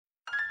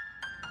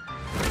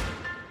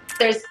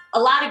there's a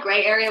lot of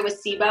gray area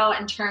with SIBO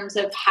in terms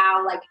of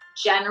how like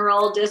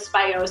general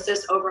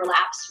dysbiosis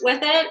overlaps with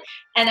it.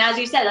 And as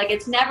you said, like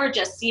it's never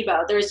just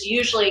SIBO. There's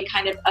usually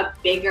kind of a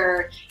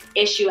bigger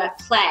issue at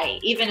play,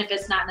 even if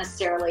it's not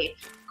necessarily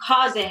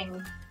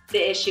causing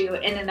the issue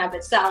in and of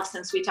itself,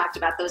 since we talked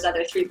about those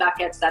other three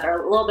buckets that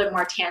are a little bit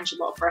more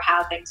tangible for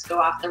how things go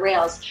off the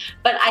rails.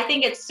 But I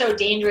think it's so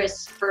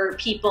dangerous for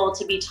people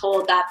to be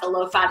told that the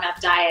low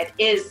FODMAP diet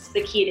is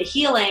the key to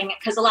healing,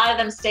 because a lot of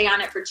them stay on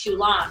it for too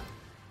long.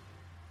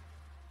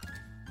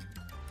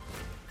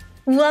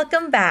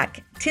 Welcome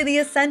back to the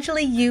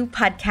Essentially You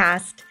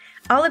podcast,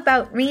 all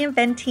about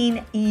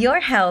reinventing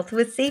your health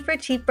with safer,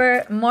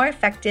 cheaper, more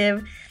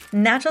effective,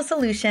 natural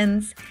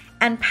solutions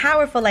and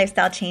powerful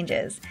lifestyle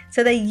changes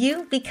so that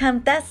you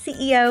become the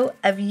CEO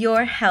of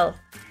your health.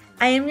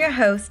 I am your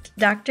host,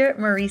 Dr.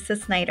 Marisa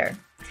Snyder.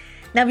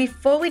 Now,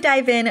 before we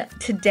dive in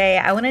today,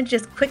 I want to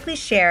just quickly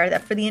share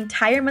that for the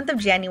entire month of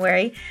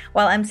January,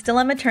 while I'm still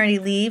on maternity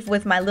leave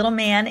with my little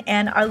man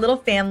and our little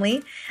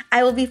family,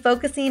 I will be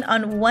focusing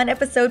on one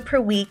episode per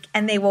week,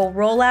 and they will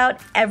roll out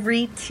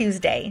every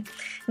Tuesday.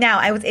 Now,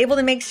 I was able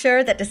to make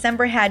sure that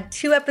December had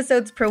 2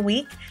 episodes per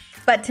week,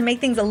 but to make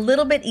things a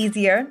little bit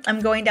easier, I'm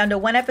going down to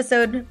 1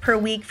 episode per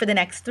week for the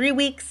next 3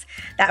 weeks.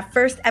 That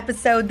first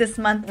episode this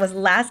month was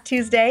last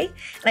Tuesday.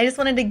 And I just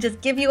wanted to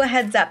just give you a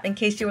heads up in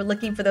case you were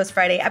looking for those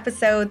Friday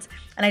episodes.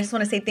 And I just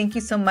want to say thank you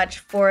so much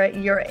for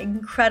your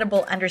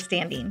incredible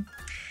understanding.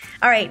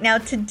 All right, now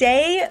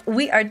today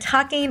we are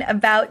talking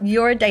about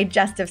your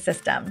digestive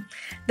system,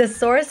 the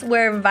source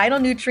where vital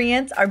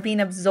nutrients are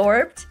being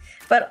absorbed,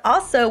 but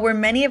also where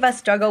many of us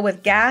struggle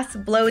with gas,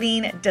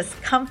 bloating,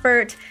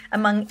 discomfort,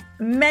 among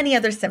many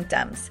other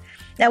symptoms.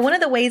 Now, one of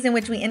the ways in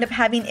which we end up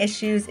having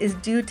issues is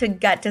due to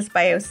gut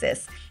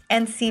dysbiosis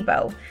and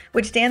SIBO,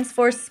 which stands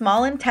for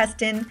small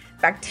intestine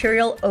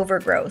bacterial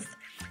overgrowth.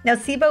 Now,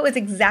 SIBO is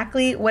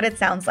exactly what it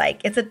sounds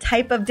like. It's a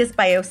type of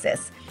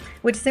dysbiosis,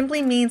 which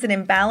simply means an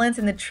imbalance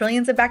in the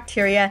trillions of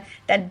bacteria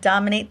that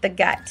dominate the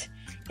gut.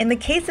 In the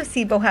case of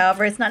SIBO,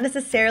 however, it's not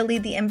necessarily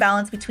the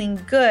imbalance between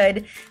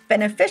good,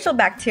 beneficial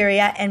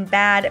bacteria and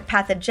bad,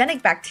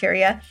 pathogenic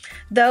bacteria,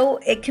 though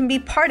it can be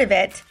part of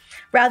it.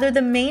 Rather,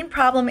 the main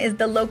problem is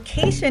the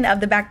location of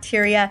the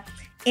bacteria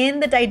in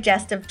the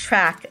digestive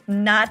tract,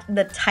 not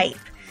the type.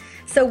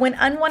 So when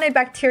unwanted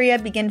bacteria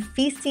begin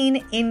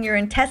feasting in your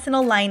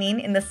intestinal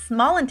lining in the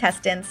small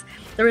intestines,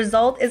 the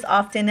result is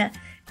often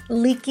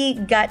leaky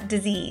gut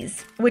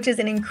disease, which is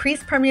an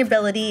increased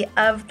permeability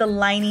of the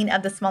lining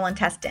of the small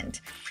intestine.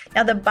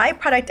 Now, the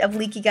byproduct of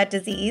leaky gut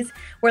disease,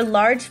 where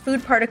large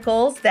food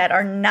particles that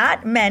are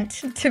not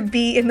meant to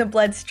be in the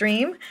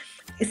bloodstream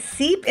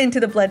seep into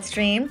the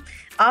bloodstream,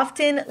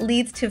 often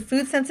leads to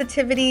food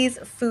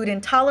sensitivities, food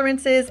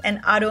intolerances,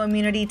 and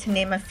autoimmunity, to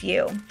name a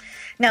few.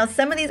 Now,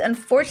 some of these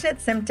unfortunate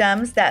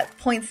symptoms that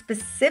point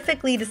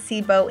specifically to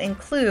SIBO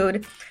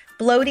include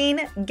bloating,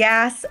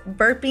 gas,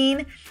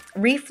 burping,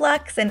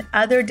 reflux, and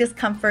other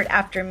discomfort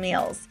after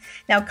meals.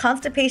 Now,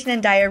 constipation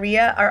and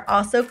diarrhea are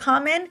also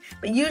common,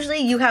 but usually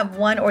you have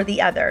one or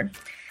the other.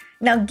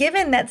 Now,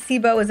 given that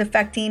SIBO is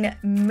affecting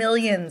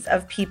millions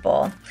of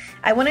people,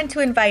 I wanted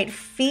to invite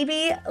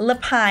Phoebe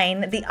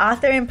Lapine, the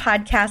author and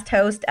podcast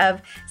host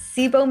of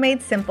SIBO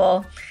Made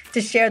Simple,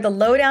 to share the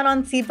lowdown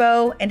on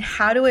SIBO and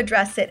how to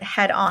address it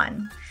head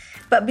on.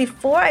 But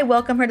before I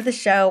welcome her to the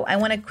show, I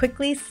want to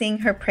quickly sing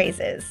her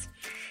praises.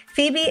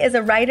 Phoebe is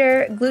a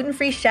writer,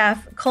 gluten-free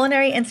chef,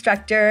 culinary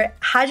instructor,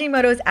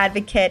 Hashimoto's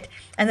advocate,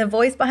 and the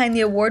voice behind the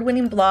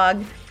award-winning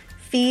blog,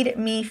 Feed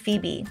Me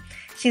Phoebe.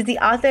 She's the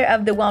author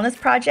of The Wellness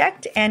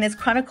Project and has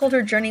chronicled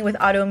her journey with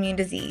autoimmune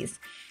disease.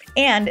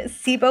 And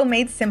SIBO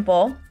Made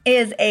Simple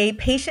is a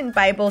patient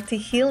Bible to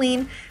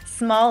healing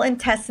small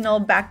intestinal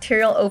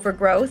bacterial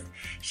overgrowth.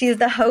 She is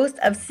the host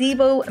of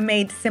SIBO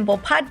Made Simple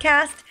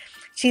podcast.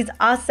 She's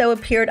also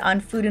appeared on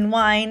Food and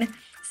Wine,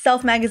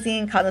 Self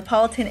Magazine,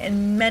 Cosmopolitan,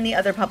 and many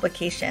other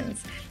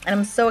publications. And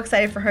I'm so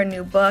excited for her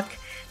new book,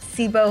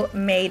 SIBO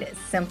Made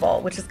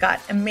Simple, which has got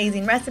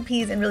amazing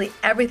recipes and really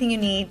everything you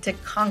need to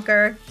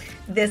conquer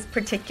this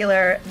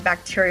particular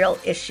bacterial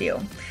issue.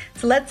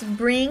 So let's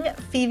bring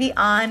Phoebe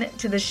on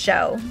to the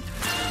show.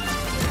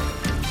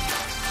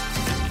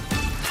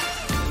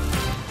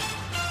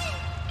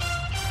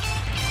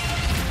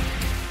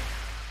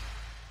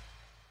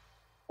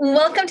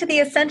 Welcome to the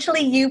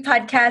Essentially You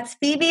podcast,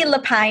 Phoebe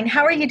Lapine.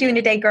 How are you doing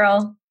today,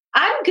 girl?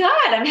 I'm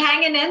good. I'm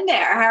hanging in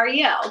there. How are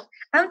you?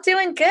 I'm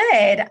doing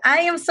good. I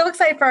am so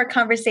excited for our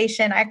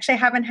conversation. I actually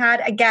haven't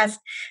had a guest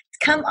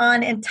come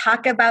on and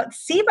talk about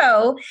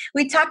SIBO.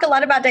 We talk a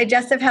lot about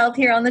digestive health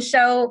here on the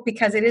show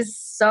because it is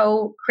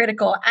so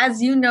critical,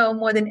 as you know,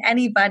 more than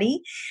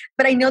anybody.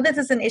 But I know this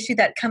is an issue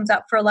that comes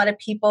up for a lot of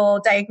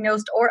people,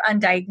 diagnosed or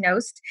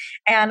undiagnosed.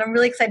 And I'm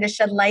really excited to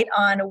shed light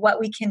on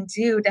what we can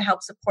do to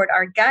help support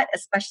our gut,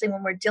 especially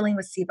when we're dealing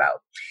with SIBO.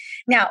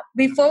 Now,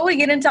 before we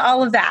get into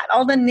all of that,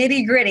 all the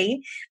nitty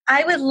gritty,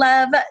 I would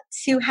love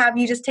to have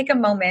you just take a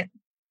moment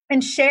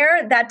and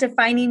share that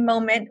defining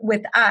moment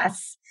with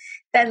us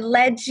that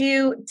led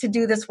you to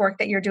do this work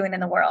that you're doing in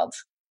the world.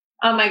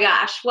 Oh my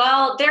gosh.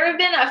 Well, there have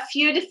been a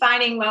few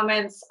defining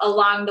moments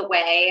along the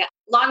way.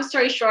 Long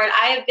story short,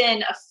 I have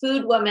been a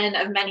food woman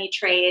of many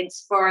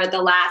trades for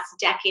the last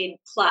decade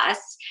plus.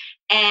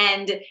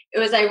 And it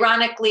was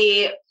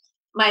ironically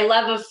my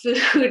love of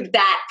food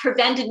that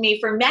prevented me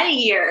for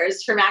many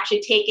years from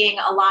actually taking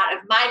a lot of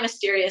my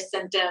mysterious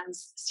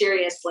symptoms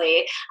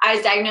seriously. I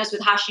was diagnosed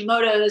with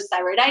Hashimoto's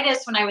thyroiditis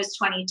when I was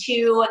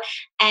 22,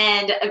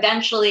 and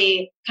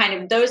eventually kind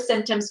of those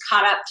symptoms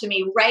caught up to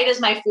me right as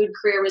my food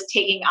career was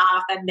taking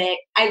off. And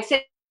I'd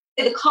say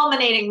the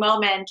culminating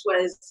moment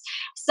was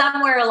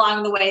somewhere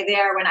along the way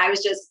there when I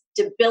was just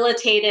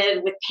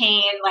debilitated with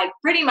pain, like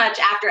pretty much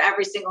after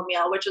every single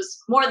meal, which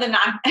was more than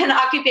an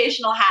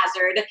occupational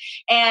hazard,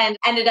 and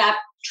ended up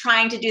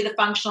trying to do the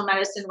functional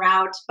medicine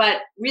route, but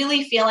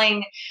really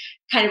feeling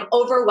kind of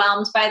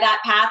overwhelmed by that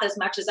path as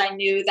much as I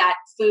knew that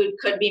food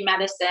could be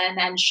medicine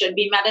and should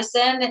be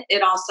medicine.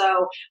 It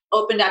also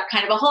opened up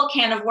kind of a whole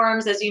can of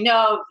worms, as you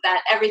know,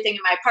 that everything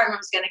in my apartment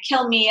was going to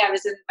kill me. I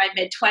was in my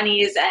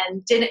mid-20s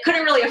and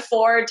couldn't really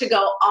afford to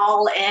go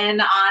all in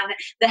on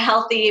the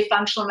healthy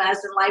functional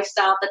medicine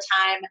lifestyle at the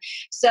time.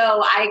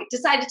 So I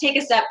decided to take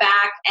a step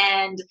back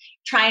and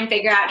try and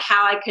figure out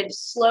how I could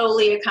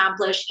slowly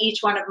accomplish each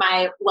one of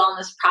my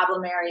wellness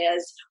problem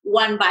areas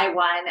one by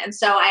one. And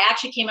so I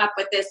actually came up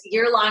with this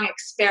year-long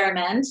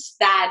experiment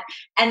that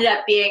ended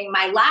up being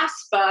my last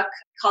book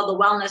called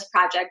The Wellness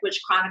Project,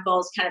 which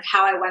chronicles kind of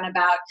how I went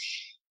about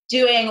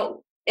doing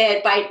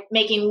it by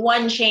making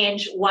one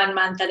change 1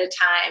 month at a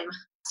time.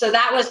 So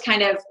that was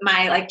kind of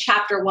my like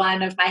chapter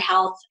one of my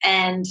health,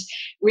 and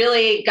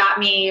really got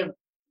me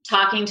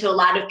talking to a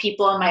lot of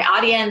people in my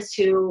audience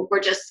who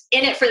were just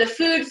in it for the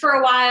food for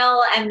a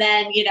while, and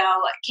then,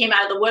 came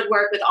out of the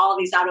woodwork with all of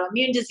these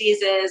autoimmune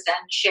diseases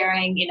and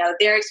sharing,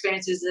 their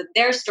experiences and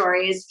their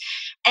stories.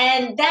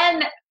 And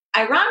then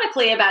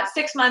ironically, about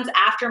 6 months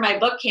after my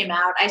book came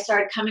out, I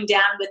started coming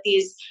down with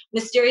these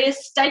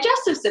mysterious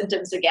digestive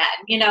symptoms again,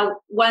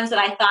 ones that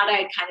I thought I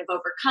had kind of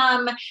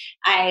overcome.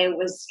 I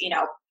was,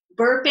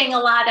 burping a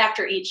lot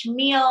after each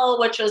meal,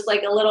 which was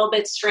like a little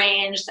bit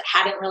strange. That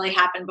hadn't really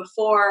happened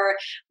before.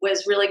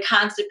 Was really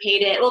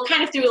constipated. Well,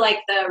 kind of through like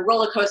the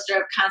roller coaster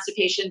of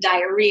constipation,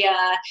 diarrhea,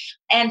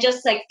 and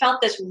just like felt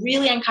this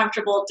really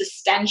uncomfortable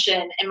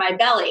distension in my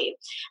belly.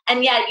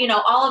 And yet,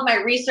 all of my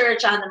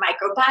research on the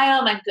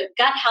microbiome and good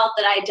gut health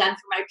that I had done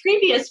for my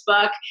previous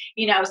book,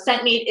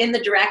 sent me in the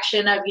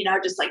direction of,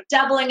 just like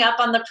doubling up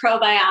on the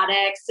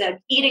probiotics and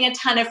eating a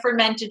ton of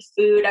fermented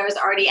food. I was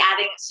already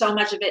adding so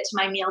much of it to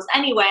my meals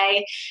anyway.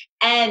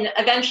 And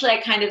eventually I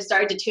kind of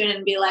started to tune in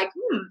and be like,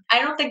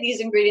 I don't think these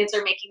ingredients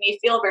are making me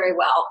feel very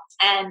well.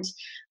 And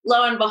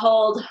lo and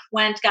behold,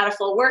 got a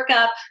full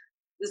workup,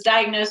 was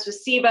diagnosed with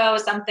SIBO,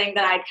 something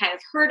that I'd kind of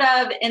heard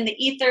of in the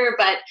ether,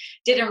 but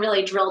didn't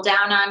really drill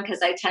down on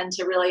because I tend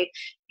to really,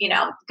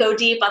 go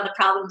deep on the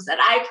problems that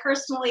I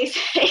personally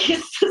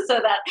face so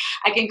that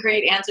I can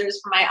create answers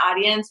for my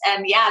audience.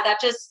 And yeah, that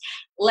just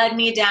led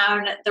me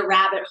down the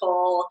rabbit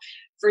hole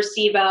for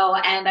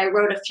SIBO, and I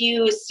wrote a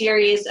few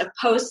series of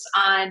posts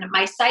on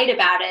my site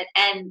about it,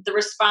 and the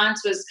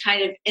response was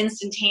kind of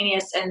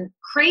instantaneous and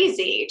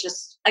crazy.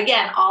 Just,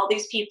 again, all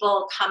these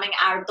people coming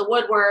out of the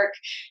woodwork.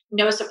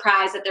 No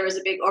surprise that there was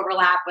a big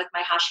overlap with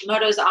my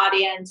Hashimoto's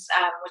audience,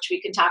 which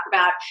we can talk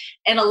about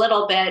in a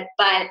little bit,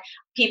 but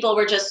people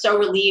were just so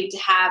relieved to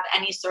have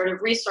any sort of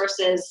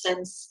resources,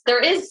 since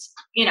there is,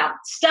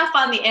 stuff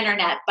on the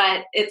internet,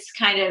 but it's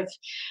kind of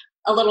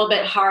a little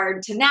bit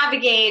hard to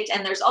navigate.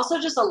 And there's also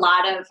just a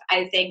lot of,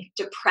 I think,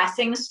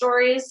 depressing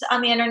stories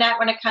on the internet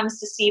when it comes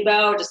to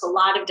SIBO, just a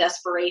lot of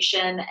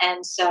desperation.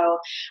 And so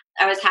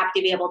I was happy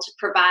to be able to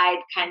provide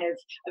kind of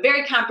a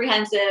very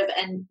comprehensive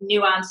and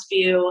nuanced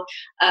view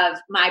of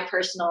my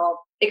personal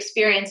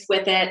experience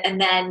with it.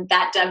 And then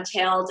that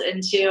dovetailed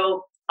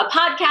into a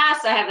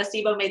podcast. I have a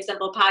SIBO Made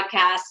Simple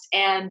podcast,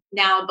 and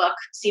now a book,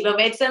 SIBO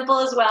Made Simple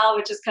as well,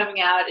 which is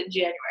coming out in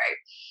January.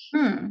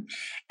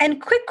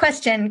 And quick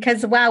question,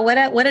 because wow,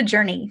 what a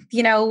journey,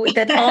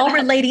 that all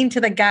relating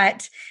to the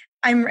gut.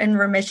 I'm in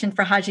remission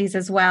for Hashis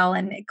as well.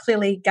 And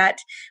clearly gut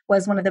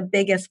was one of the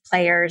biggest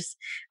players.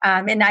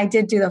 And I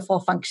did do the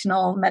full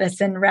functional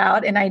medicine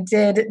route, and I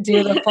did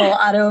do the full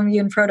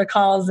autoimmune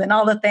protocols and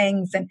all the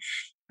things,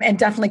 and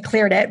definitely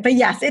cleared it. But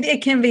yes,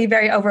 it can be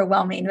very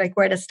overwhelming, like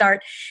where to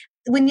start.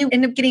 When you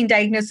end up getting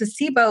diagnosed with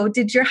SIBO,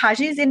 did your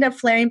Hashis end up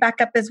flaring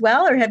back up as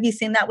well? Or have you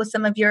seen that with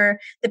some of the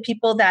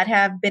people that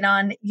have been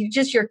on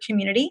just your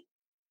community?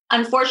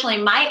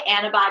 Unfortunately, my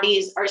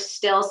antibodies are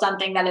still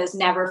something that has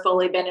never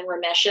fully been in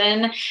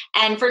remission.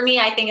 And for me,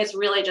 I think it's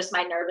really just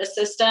my nervous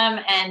system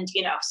and,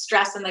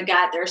 stress in the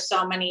gut. There's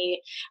so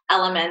many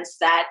elements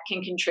that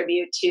can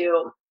contribute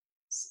to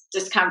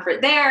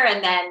discomfort there.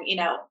 And then,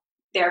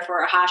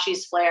 therefore a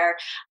Hashis flare.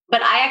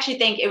 But I actually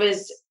think it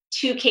was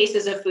 2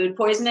 cases of food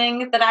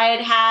poisoning that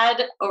I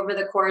had over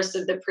the course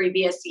of the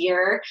previous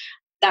year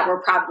that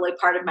were probably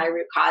part of my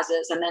root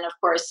causes. And then, of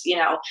course,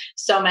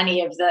 so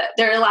many of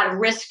there are a lot of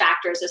risk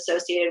factors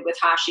associated with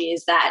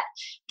Hashis that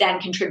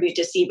then contribute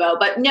to SIBO.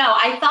 But no,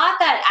 I thought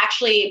that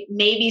actually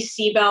maybe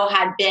SIBO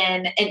had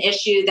been an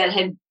issue that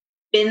had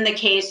been the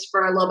case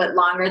for a little bit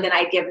longer than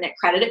I'd given it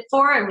credit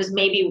for, and was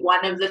maybe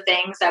one of the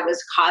things that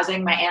was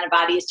causing my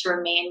antibodies to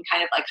remain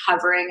kind of like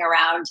hovering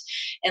around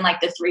in like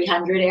the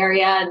 300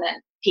 area, and then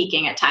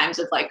peaking at times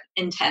of like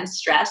intense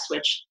stress,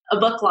 which a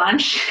book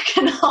launch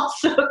can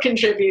also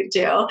contribute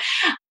to.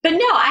 But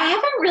no, I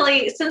haven't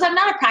really, since I'm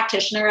not a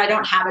practitioner, I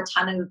don't have a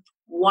ton of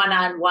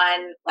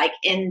one-on-one, like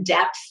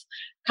in-depth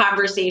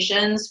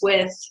conversations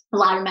with a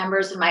lot of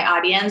members of my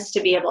audience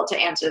to be able to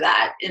answer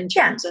that in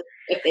terms of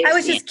if they. I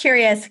was just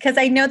curious because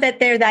I know that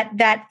there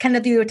that kind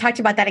of, you talked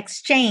about that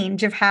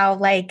exchange of how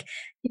like,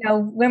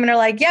 women are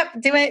like, yep,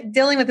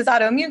 dealing with this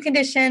autoimmune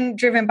condition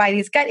driven by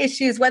these gut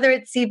issues, whether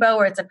it's SIBO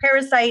or it's a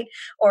parasite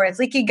or it's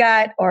leaky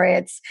gut or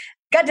it's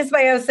gut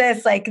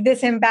dysbiosis, like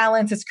this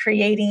imbalance is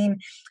creating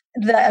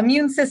the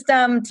immune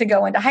system to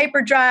go into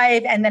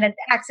hyperdrive, and then it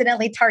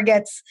accidentally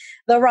targets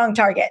the wrong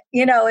target,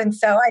 And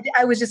so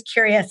I was just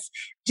curious,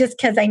 just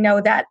because I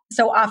know that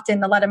so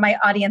often a lot of my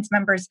audience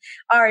members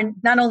are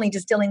not only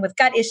just dealing with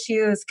gut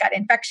issues, gut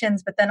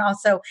infections, but then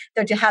also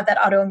they have that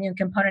autoimmune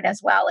component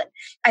as well. And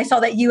I saw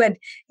that you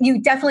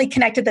definitely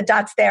connected the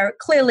dots there.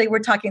 Clearly, we're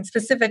talking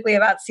specifically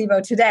about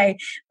SIBO today,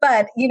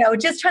 but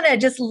just trying to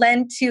just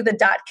lend to the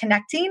dot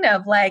connecting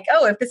of like,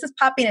 oh, if this is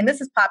popping and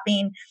this is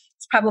popping,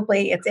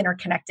 it's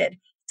interconnected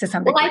to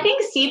some degree. Well, I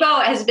think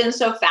SIBO has been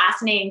so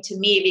fascinating to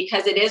me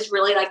because it is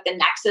really like the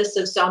nexus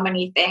of so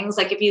many things.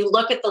 Like if you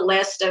look at the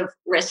list of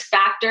risk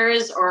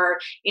factors or,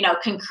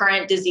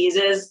 concurrent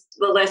diseases,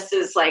 the list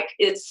is like,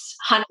 it's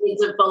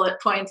hundreds of bullet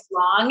points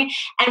long.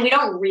 And we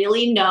don't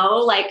really know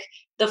like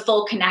the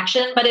full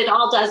connection, but it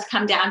all does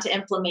come down to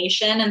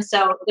inflammation. And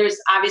so there's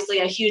obviously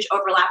a huge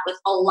overlap with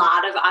a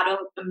lot of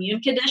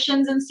autoimmune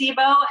conditions in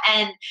SIBO.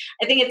 And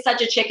I think it's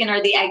such a chicken or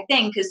the egg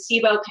thing because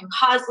SIBO can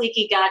cause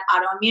leaky gut,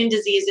 autoimmune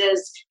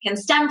diseases can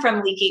stem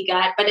from leaky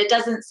gut, but it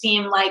doesn't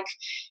seem like,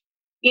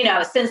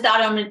 since the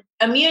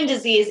autoimmune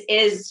disease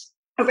is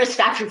a risk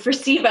factor for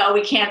SIBO,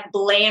 we can't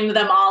blame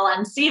them all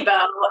on SIBO.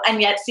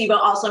 And yet SIBO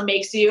also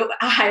makes you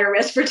a higher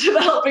risk for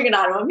developing an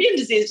autoimmune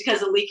disease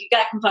because of leaky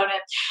gut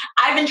component.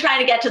 I've been trying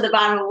to get to the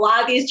bottom of a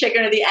lot of these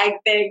chicken or the egg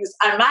things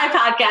on my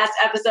podcast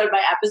episode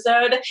by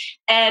episode.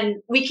 And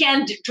we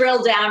can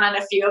drill down on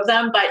a few of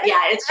them, but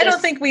yeah, it's just, I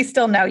don't think we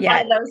still know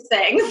yet. One of those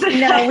things.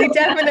 No, we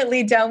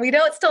definitely don't. We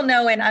don't still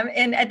know.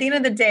 And at the end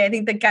of the day, I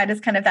think the gut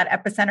is kind of that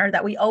epicenter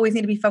that we always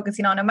need to be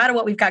focusing on no matter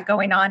what we've got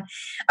going on.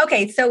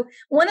 Okay. So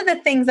one of the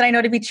things that I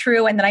know to be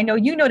true and that I know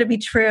to be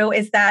true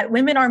is that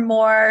women are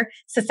more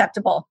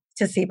susceptible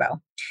to SIBO.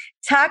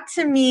 Talk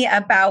to me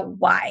about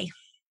why.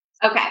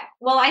 Okay.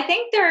 Well, I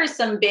think there are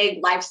some big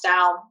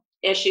lifestyle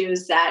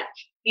issues that,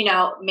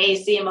 may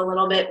seem a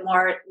little bit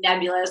more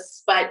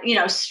nebulous, but,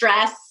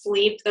 stress,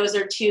 sleep, those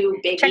are two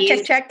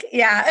biggies. Check.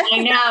 Yeah.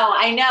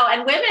 I know.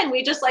 And women,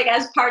 we just like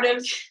as part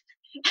of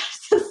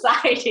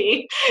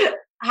society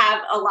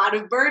have a lot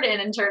of burden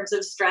in terms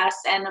of stress.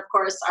 And of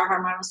course, our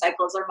hormonal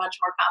cycles are much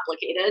more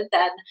complicated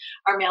than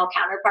our male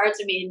counterparts.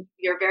 I mean,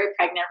 you're very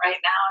pregnant right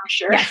now, I'm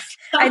sure. Yes.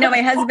 I know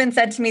my husband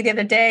said to me the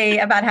other day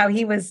about how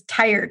he was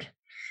tired.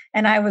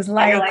 And I was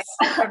like,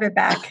 step it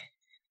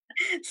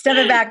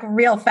back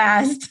real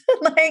fast.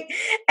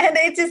 And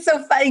it's just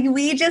so funny.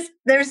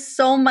 There's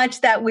so much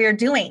that we're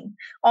doing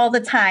all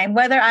the time,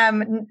 whether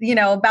I'm,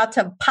 about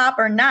to pop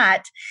or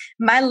not,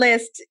 my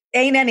list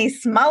ain't any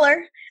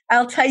smaller.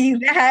 I'll tell you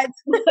that.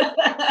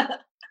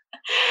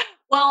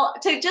 Well,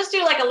 to just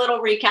do like a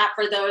little recap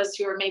for those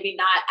who are maybe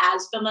not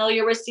as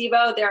familiar with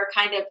SIBO, there are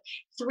kind of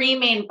three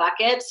main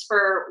buckets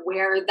for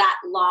where that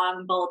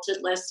long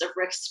bulleted list of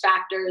risk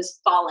factors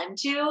fall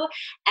into.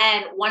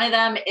 And one of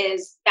them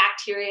is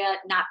bacteria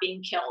not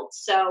being killed.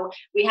 So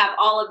we have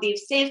all of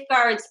these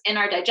safeguards in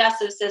our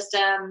digestive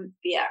system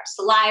via our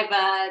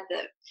saliva, the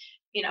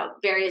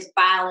various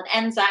bile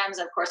and enzymes,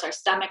 of course, our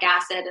stomach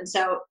acid. And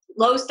so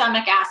low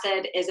stomach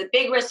acid is a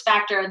big risk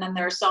factor. And then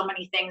there are so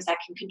many things that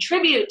can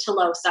contribute to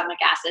low stomach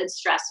acid,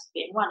 stress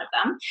being one of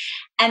them.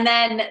 And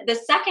then the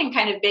second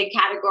kind of big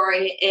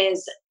category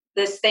is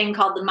this thing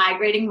called the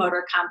migrating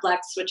motor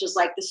complex, which is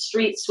like the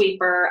street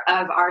sweeper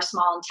of our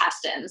small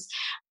intestines.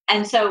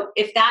 And so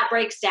if that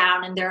breaks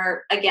down, and there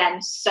are,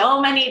 again, so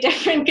many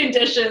different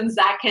conditions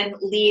that can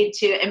lead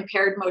to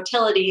impaired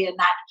motility in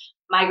that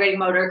migrating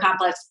motor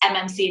complex,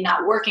 MMC,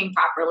 not working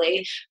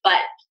properly,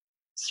 but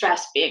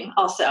stress being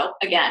also,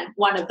 again,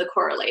 one of the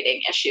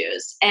correlating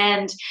issues.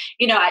 And,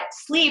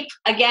 sleep,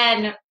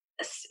 again,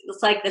 it's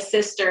like the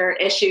sister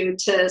issue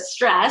to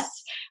stress,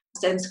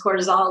 since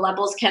cortisol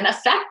levels can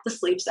affect the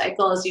sleep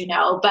cycle, as you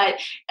know. But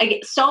again,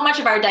 so much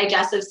of our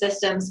digestive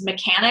system's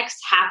mechanics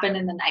happen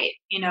in the night,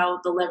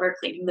 the liver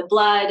cleaning the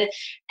blood.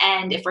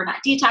 And if we're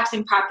not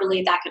detoxing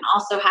properly, that can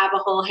also have a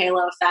whole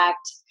halo effect.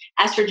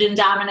 Estrogen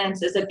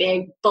dominance is a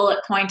big bullet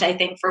point, I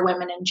think, for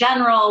women in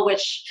general,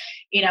 which,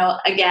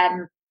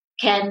 again,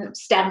 can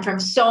stem from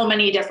so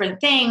many different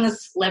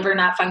things, liver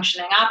not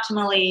functioning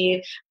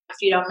optimally, if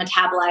you don't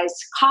metabolize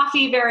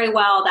coffee very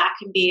well, that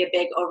can be a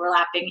big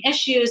overlapping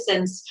issue.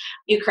 Since,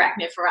 you correct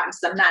me if I'm wrong, because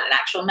I'm not an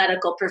actual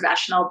medical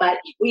professional, but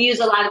we use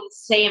a lot of the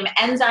same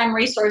enzyme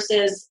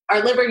resources.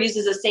 Our liver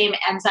uses the same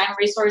enzyme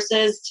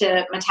resources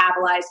to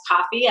metabolize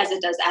coffee as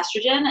it does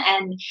estrogen.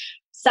 And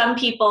some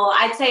people,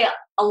 I'd say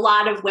a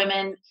lot of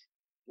women,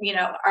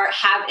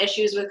 have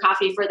issues with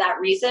coffee for that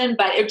reason,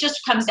 but it just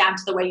comes down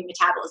to the way you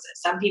metabolize it.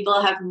 Some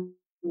people have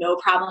no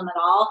problem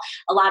at all.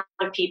 A lot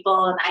of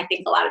people, and I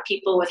think a lot of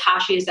people with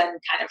Hashis and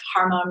kind of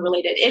hormone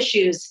related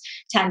issues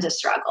tend to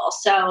struggle.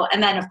 So,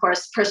 and then of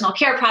course, personal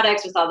care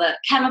products with all the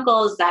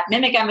chemicals that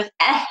mimic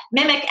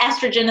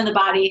estrogen in the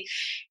body,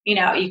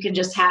 you can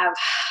just have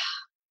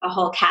a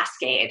whole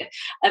cascade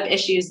of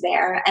issues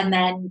there. And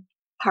then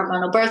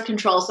hormonal birth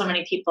control, so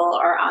many people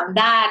are on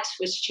that,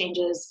 which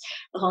changes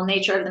the whole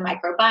nature of the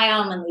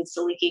microbiome and leads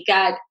to leaky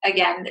gut.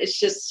 Again, it's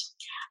just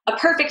a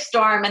perfect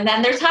storm. And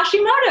then there's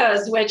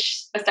Hashimoto's,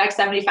 which affects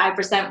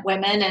 75%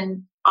 women,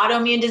 and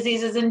autoimmune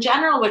diseases in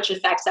general, which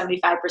affect 75%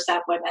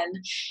 women,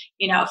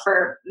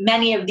 for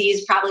many of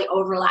these probably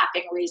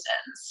overlapping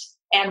reasons,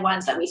 and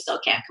ones that we still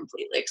can't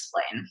completely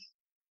explain.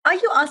 Are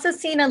you also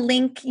seeing a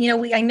link?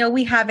 I know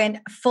we haven't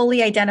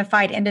fully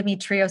identified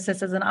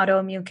endometriosis as an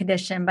autoimmune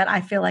condition, but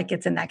I feel like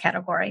it's in that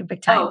category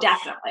big time. Oh,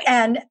 definitely.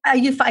 And are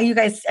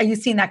you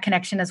seeing that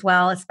connection as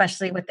well,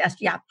 especially with this?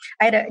 Yeah,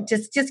 I had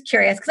just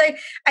curious, because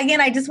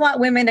I just want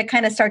women to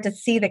kind of start to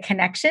see the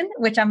connection,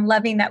 which I'm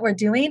loving that we're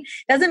doing.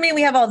 Doesn't mean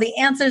we have all the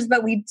answers,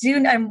 but we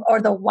do,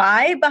 or the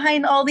why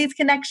behind all these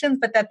connections,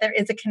 but that there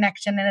is a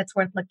connection, and it's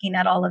worth looking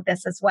at all of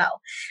this as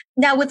well.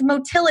 Now, with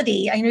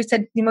motility, I know you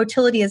said the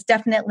motility is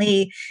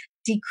definitely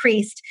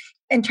decreased.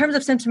 In terms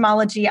of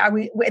symptomology, are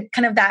we with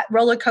kind of that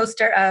roller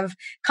coaster of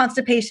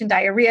constipation,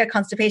 diarrhea,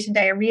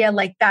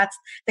 like that's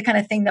the kind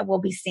of thing that we'll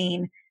be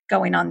seeing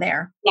going on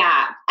there?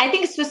 Yeah. I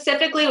think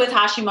specifically with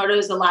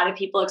Hashimoto's, a lot of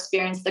people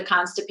experience the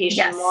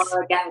constipation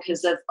more, again,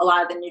 because of a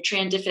lot of the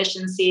nutrient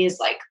deficiencies,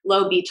 like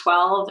low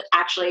B12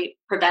 actually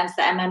prevents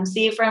the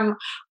MMC from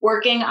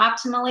working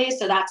optimally.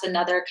 So that's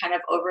another kind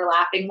of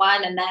overlapping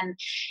one. And then,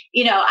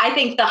 I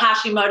think the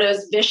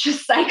Hashimoto's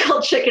vicious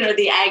cycle, chicken or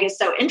the egg, is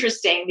so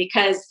interesting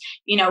because,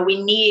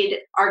 we need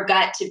our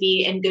gut to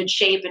be in good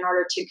shape in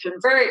order to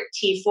convert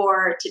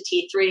T4 to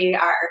T3,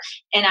 our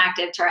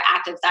inactive to our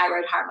active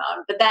thyroid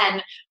hormone. But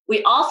then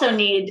we also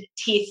need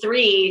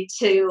T3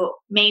 to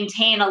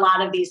maintain a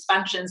lot of these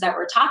functions that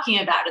we're talking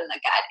about in the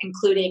gut,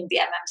 including the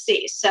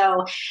MMC.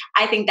 So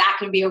I think that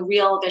can be a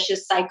real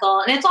vicious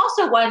cycle. And it's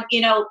also one,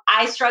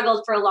 I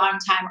struggled for a long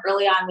time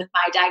early on with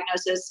my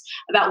diagnosis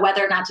about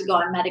whether or not to go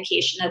on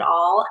medication at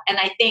all. And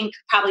I think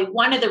probably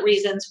one of the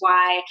reasons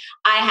why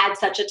I had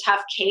such a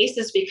tough case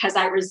is because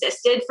I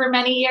resisted for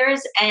many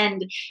years,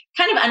 and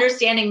kind of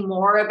understanding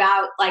more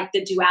about like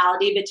the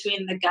duality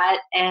between the gut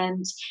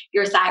and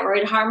your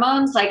thyroid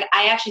hormones. Like,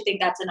 I actually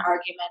think that's an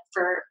argument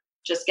for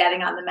just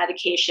getting on the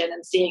medication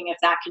and seeing if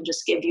that can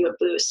just give you a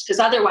boost. Because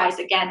otherwise,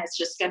 again, it's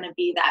just going to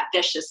be that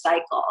vicious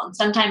cycle. And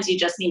sometimes you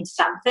just need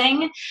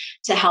something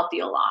to help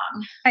you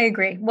along. I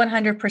agree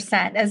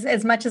 100%.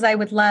 As much as I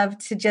would love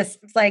to just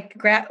like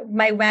grab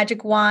my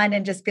magic wand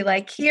and just be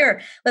like,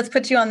 here, let's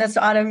put you on this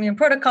autoimmune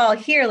protocol.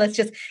 Here, let's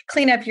just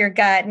clean up your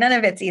gut. None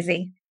of it's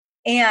easy.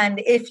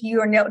 And if you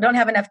don't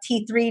have enough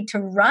T3 to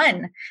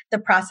run the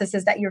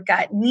processes that your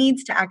gut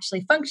needs to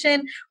actually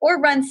function, or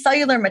run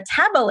cellular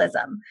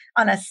metabolism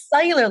on a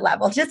cellular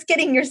level, just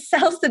getting your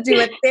cells to do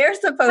what they're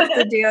supposed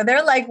to do.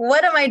 They're like,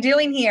 what am I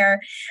doing here?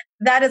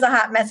 That is a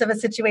hot mess of a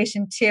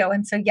situation too.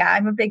 And so, yeah,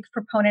 I'm a big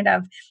proponent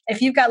of,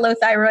 if you've got low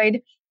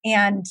thyroid,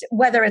 and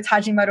whether it's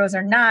Hashimoto's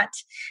or not,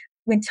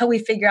 until we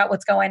figure out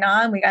what's going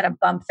on, we got to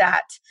bump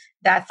that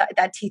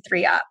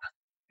T3 up.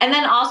 And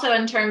then also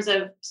in terms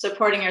of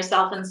supporting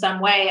yourself in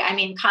some way, I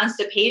mean,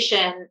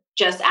 constipation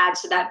just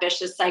adds to that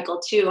vicious cycle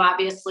too.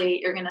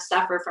 Obviously, you're going to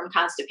suffer from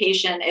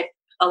constipation if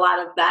a lot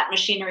of that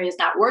machinery is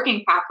not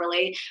working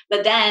properly,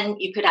 but then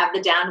you could have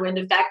the downwind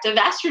effect of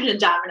estrogen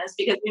dominance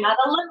because you're not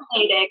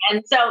eliminating.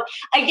 And so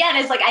again,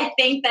 it's like, I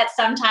think that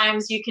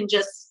sometimes you can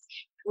just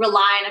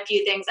rely on a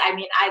few things. I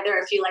mean, either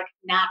a few like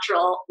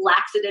natural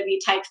laxative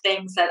type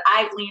things that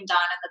I've leaned on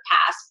in the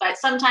past, but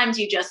sometimes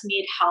you just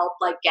need help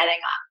like getting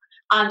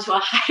onto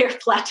a higher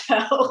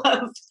plateau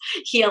of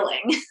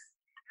healing.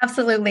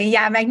 Absolutely.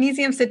 Yeah.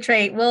 Magnesium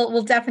citrate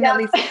will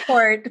definitely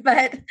support,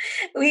 but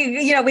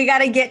we got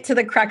to get to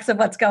the crux of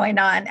what's going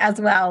on as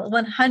well.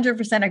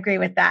 100% agree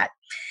with that.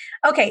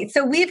 Okay.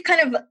 So we've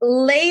kind of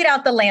laid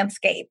out the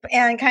landscape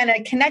and kind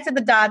of connected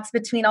the dots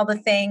between all the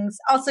things,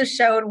 also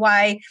showed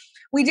why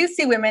we do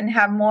see women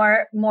have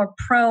more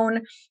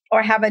prone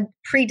or have a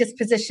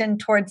predisposition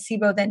towards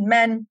SIBO than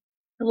men.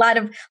 A lot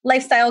of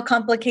lifestyle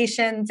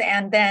complications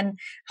and then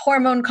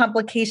hormone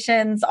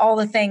complications, all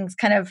the things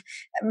kind of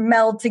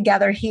meld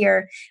together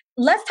here.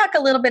 Let's talk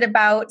a little bit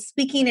about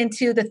speaking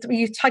into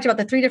you talked about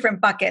the three different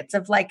buckets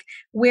of like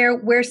where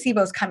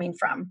SIBO's coming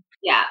from.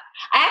 Yeah.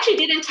 I actually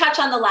didn't touch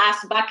on the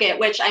last bucket,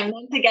 which I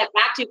meant to get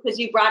back to because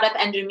you brought up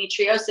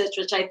endometriosis,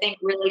 which I think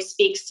really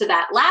speaks to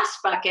that last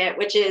bucket,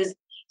 which is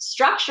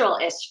structural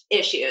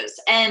issues.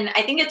 And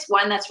I think it's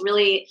one that's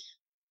really,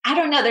 I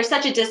don't know, there's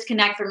such a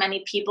disconnect for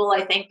many people,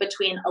 I think,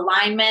 between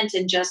alignment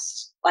and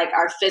just like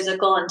our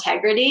physical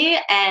integrity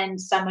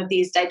and some of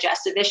these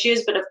digestive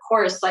issues. But of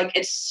course, like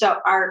it's so,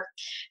 our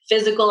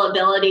physical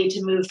ability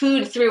to move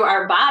food through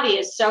our body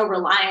is so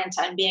reliant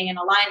on being in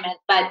alignment.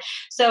 But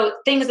so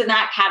things in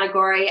that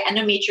category,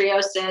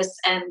 endometriosis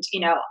and,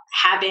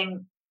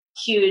 having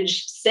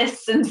huge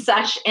cysts and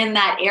such in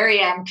that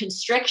area and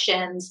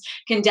constrictions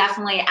can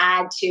definitely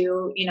add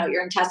to,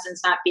 your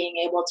intestines not being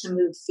able to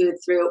move food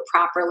through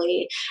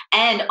properly.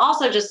 And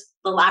also just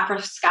the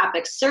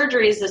laparoscopic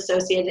surgeries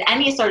associated,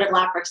 any sort of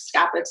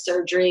laparoscopic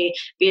surgery,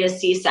 be it a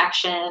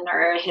C-section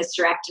or a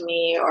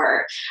hysterectomy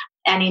or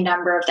any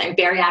number of things,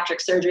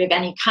 bariatric surgery of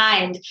any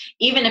kind,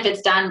 even if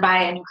it's done by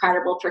an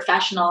incredible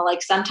professional,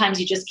 like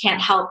sometimes you just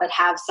can't help but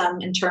have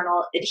some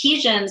internal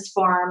adhesions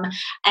form,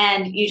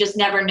 and you just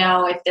never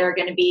know if they're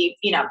going to be,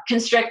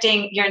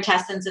 constricting your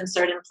intestines in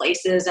certain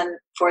places and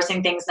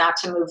forcing things not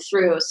to move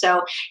through.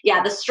 So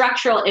yeah, the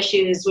structural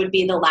issues would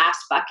be the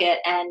last bucket,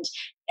 and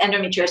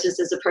endometriosis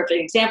is a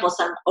perfect example,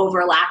 some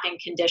overlapping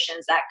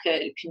conditions that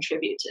could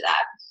contribute to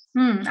that.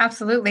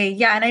 Absolutely.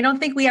 Yeah. And I don't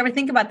think we ever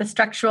think about the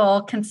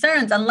structural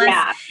concerns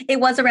unless it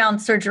was around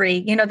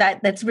surgery,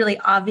 that's really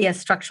obvious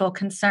structural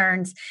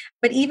concerns.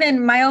 But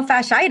even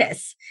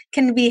myofasciitis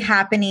can be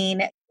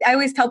happening. I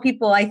always tell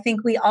people, I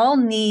think we all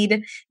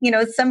need,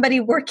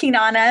 somebody working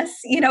on us,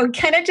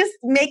 kind of just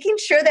making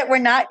sure that we're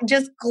not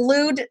just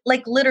glued,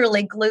 like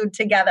literally glued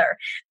together,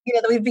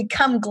 that we've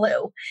become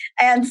glue.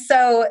 And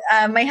so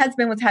my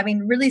husband was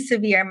having really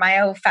severe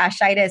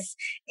myofasciitis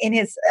in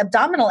his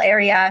abdominal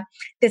area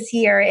this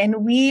year.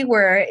 And we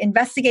were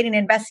investigating,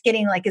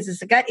 like, is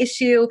this a gut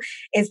issue?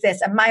 Is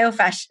this a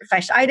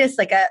myofasciitis,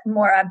 like a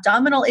more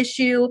abdominal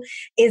issue?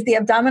 Is the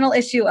abdominal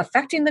issue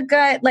affecting the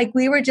gut? Like,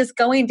 we were just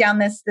going down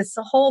this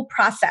whole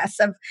process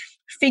of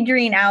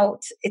figuring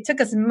out. It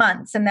took us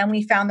months, and then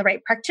we found the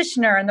right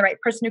practitioner and the right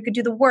person who could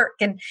do the work.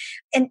 And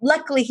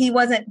luckily he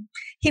wasn't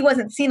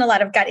seeing a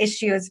lot of gut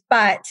issues,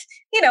 but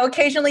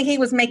occasionally he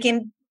was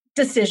making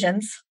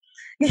decisions,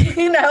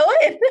 and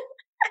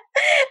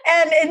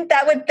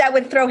that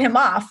would throw him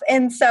off.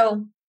 And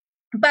so,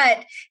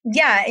 but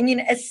yeah, I mean,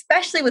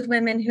 especially with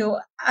women who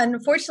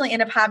unfortunately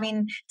end up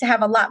having to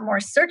have a lot more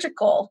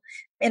surgical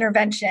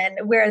intervention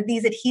where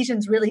these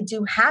adhesions really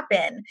do happen.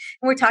 And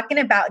we're talking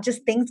about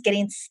just things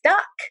getting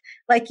stuck,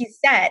 like you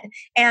said.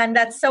 And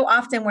that's so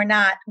often we're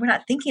not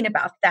thinking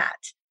about that,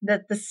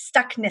 the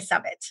stuckness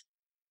of it.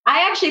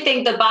 I actually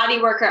think the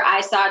body worker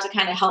I saw to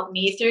kind of help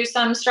me through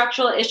some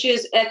structural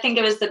issues, I think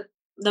it was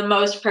the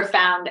most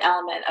profound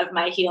element of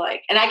my healing.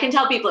 And I can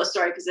tell people a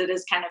story because it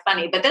is kind of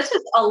funny, but this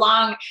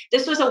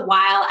was a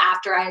while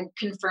after I had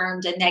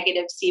confirmed a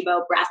negative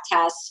SIBO breath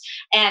test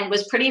and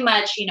was pretty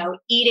much,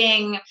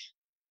 eating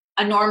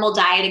a normal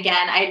diet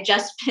again. I had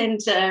just been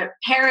to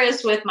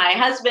Paris with my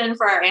husband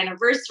for our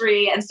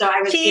anniversary. And so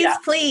I was, cheese,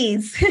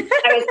 please.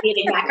 I was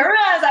eating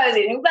macaroons. I was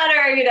eating butter.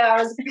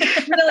 I was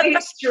really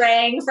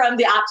straying from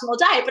the optimal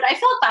diet, but I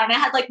felt fine. I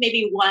had like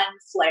maybe one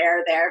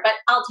flare there, but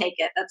I'll take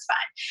it. That's fine.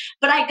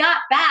 But I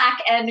got back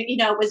and,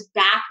 was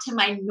back to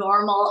my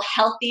normal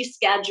healthy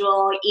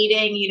schedule,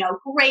 eating,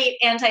 great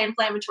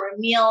anti-inflammatory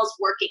meals,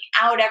 working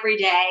out every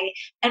day.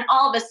 And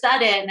all of a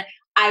sudden,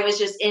 I was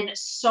just in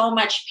so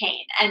much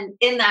pain and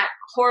in that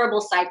horrible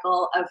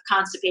cycle of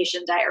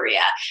constipation,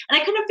 diarrhea. And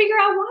I couldn't figure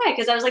out why,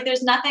 because I was like,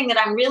 there's nothing that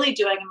I'm really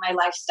doing in my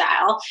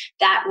lifestyle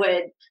that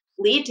would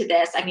lead to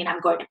this. I mean,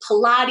 I'm going to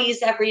Pilates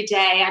every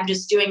day. I'm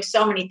just doing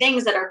so many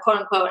things that are quote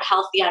unquote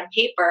healthy on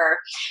paper.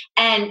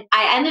 And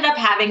I ended up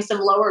having some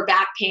lower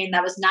back pain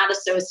that was not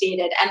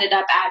associated, ended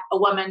up at a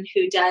woman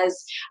who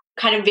does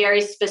kind of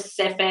very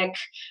specific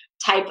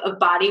type of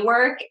body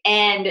work.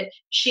 And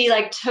she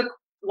took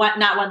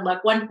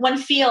one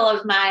feel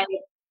of my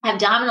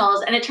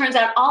abdominals. And it turns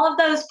out all of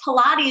those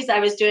Pilates I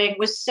was doing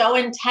was so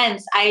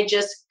intense. I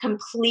just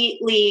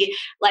completely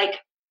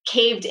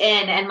caved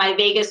in and my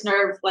vagus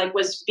nerve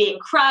was being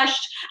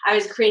crushed. I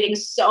was creating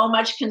so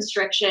much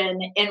constriction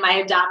in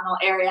my abdominal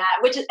area,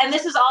 and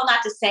this is all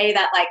not to say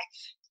that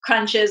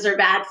crunches are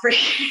bad for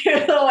you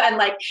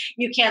and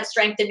you can't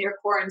strengthen your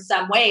core in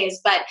some ways.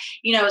 But,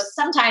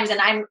 sometimes, and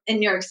I'm in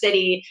New York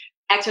City,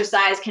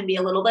 exercise can be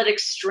a little bit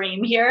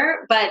extreme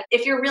here, but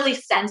if you're really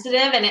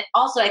sensitive, and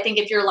I think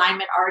if your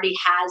alignment already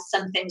has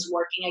some things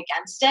working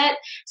against it,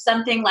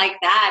 something like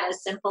that,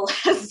 as simple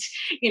as,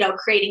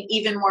 creating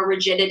even more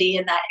rigidity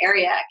in that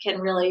area can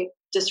really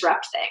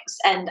disrupt things.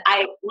 And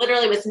I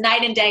literally was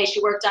night and day.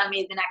 She worked on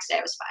me. The next day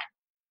I was fine.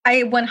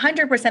 I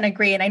 100%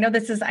 agree. And I know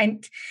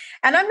and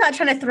I'm not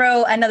trying to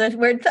throw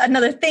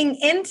another thing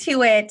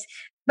into it,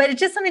 but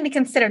it's just something to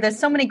consider. There's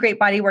so many great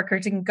body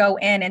workers who can go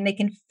in and they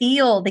can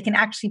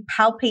actually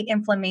palpate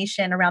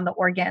inflammation around the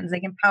organs. They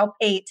can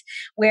palpate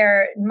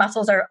where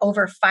muscles are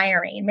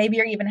overfiring. Maybe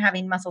you're even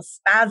having muscle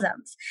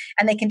spasms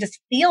and they can just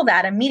feel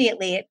that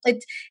immediately.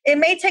 It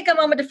may take a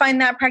moment to find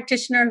that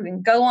practitioner who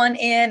can go on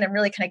in and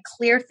really kind of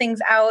clear things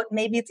out.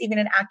 Maybe it's even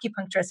an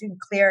acupuncturist who can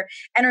clear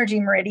energy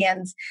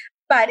meridians.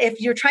 But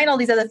if you're trying all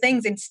these other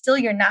things and still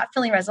you're not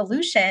feeling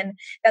resolution,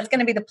 that's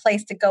going to be the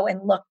place to go and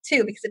look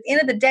too. Because at the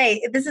end of the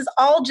day, this is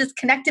all just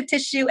connective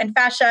tissue and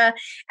fascia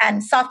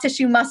and soft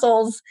tissue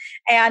muscles.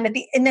 And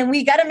then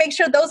we got to make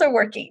sure those are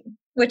working,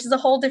 which is a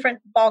whole different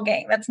ball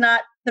game. That's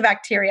not the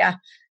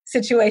bacteria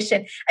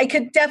situation. I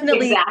could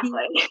definitely,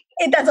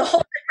 that's a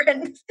whole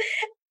different,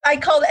 I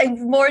call it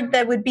more,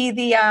 that would be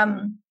the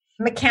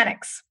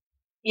mechanics.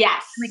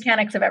 Yes.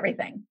 Mechanics of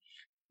everything.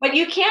 But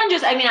you can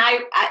just, I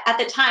at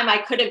the time I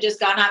could have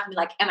just gone off and be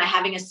like, am I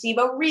having a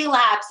SIBO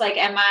relapse? Like,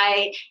 am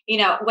I,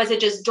 was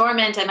it just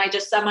dormant? Am I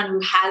just someone who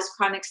has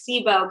chronic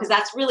SIBO? Because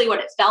that's really what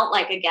it felt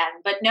like again.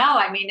 But no,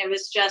 it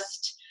was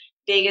just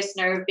vagus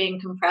nerve being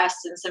compressed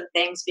and some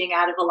things being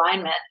out of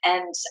alignment.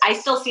 And I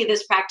still see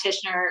this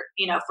practitioner,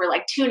 for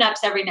like tune-ups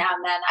every now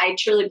and then. I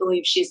truly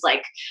believe she's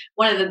like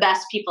one of the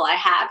best people I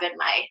have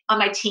on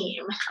my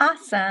team.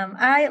 Awesome.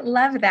 I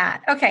love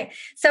that. Okay.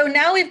 So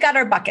now we've got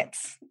our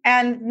buckets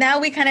and now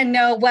we kind of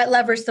know what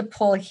levers to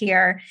pull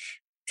here.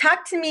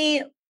 Talk to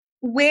me,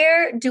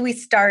 where do we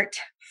start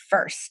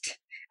first?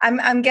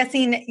 I'm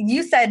guessing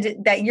you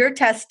said that your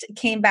test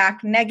came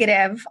back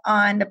negative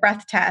on the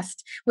breath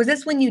test. Was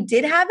this when you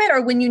did have it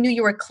or when you knew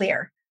you were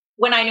clear?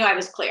 When I knew I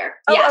was clear.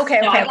 Oh, yes. okay.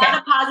 I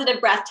got a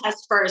positive breath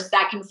test first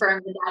that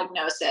confirmed the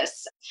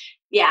diagnosis.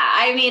 Yeah.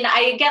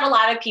 I get a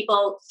lot of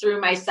people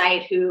through my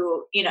site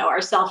who,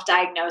 are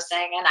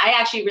self-diagnosing. And I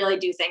actually really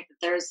do think that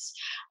there's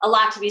a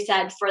lot to be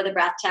said for the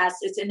breath test.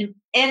 It's an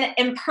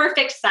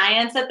imperfect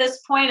science at this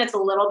point. It's a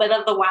little bit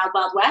of the wild,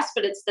 wild west,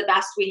 but it's the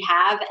best we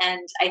have.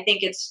 And I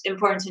think it's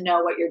important to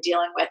know what you're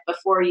dealing with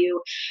before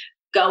you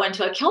go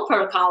into a kill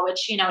protocol,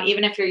 which,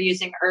 even if you're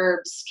using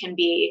herbs can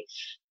be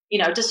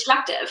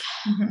destructive.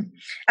 Mm-hmm.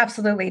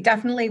 Absolutely.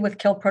 Definitely with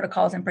kill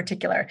protocols in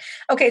particular.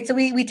 Okay. So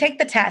we take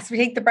the test, we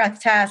take the breath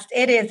test.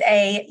 It is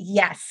a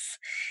yes.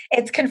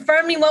 It's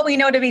confirming what we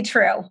know to be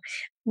true.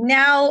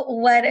 Now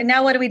what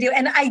do we do?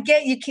 And I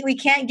get we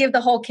can't give the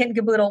whole kit and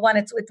caboodle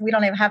one. We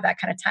don't even have that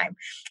kind of time.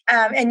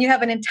 And you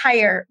have an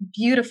entire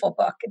beautiful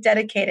book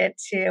dedicated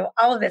to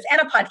all of this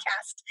and a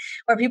podcast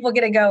where people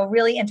get to go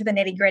really into the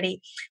nitty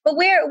gritty. But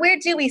where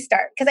do we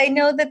start? Because I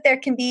know that there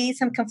can be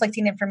some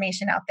conflicting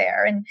information out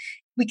there and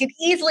we could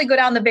easily go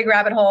down the big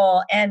rabbit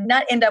hole and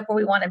not end up where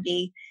we want to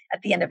be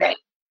at the end of it.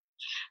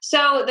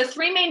 So the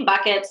three main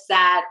buckets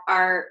that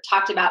are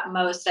talked about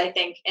most, I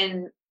think,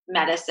 in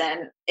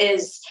medicine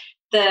is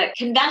the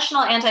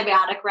conventional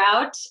antibiotic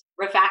route,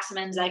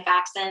 rifaximin,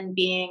 Xifaxan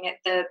being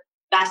the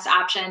best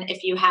option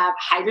if you have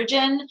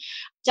hydrogen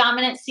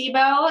dominant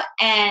SIBO.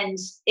 And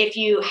if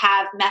you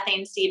have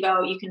methane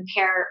SIBO, you can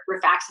pair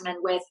rifaximin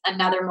with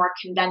another more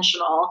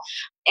conventional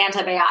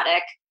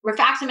antibiotic.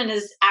 Rifaximin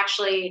is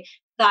actually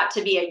thought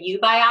to be a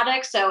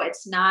eubiotic, so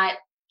it's not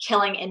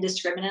killing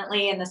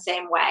indiscriminately in the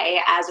same way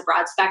as a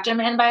broad spectrum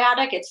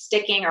antibiotic. It's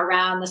sticking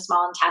around the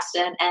small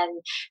intestine,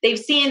 and they've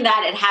seen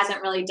that it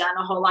hasn't really done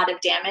a whole lot of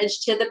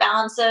damage to the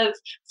balance of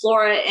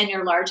flora in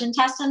your large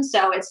intestine.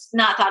 So it's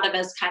not thought of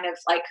as kind of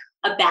like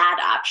a bad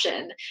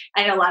option.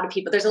 I know a lot of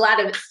people, there's a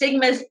lot of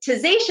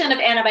stigmatization of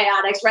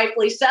antibiotics,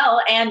 rightfully so.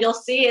 And you'll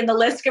see in the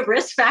list of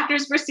risk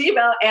factors for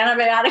SIBO,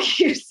 antibiotic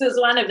use is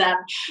one of them.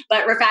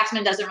 But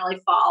rifaximin doesn't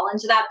really fall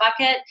into that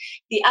bucket.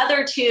 The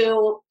other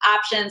two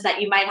options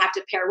that you might have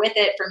to pair with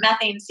it for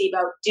methane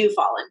SIBO do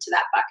fall into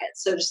that bucket.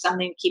 So just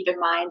something to keep in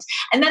mind.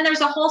 And then there's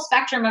a whole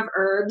spectrum of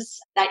herbs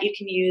that you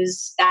can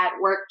use that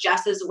work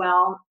just as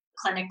well.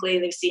 Clinically,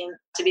 they've seen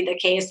to be the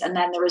case. And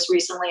then there was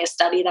recently a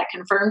study that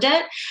confirmed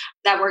it,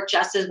 that worked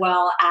just as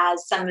well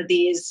as some of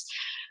these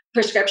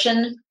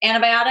prescription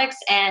antibiotics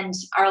and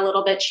are a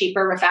little bit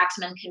cheaper.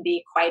 Rifaximin can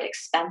be quite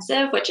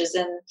expensive, which is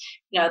in,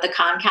 the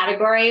con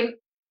category.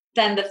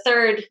 Then the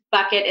third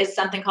bucket is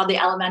something called the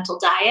elemental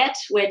diet,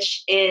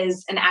 which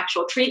is an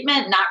actual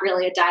treatment, not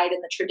really a diet in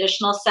the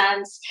traditional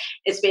sense.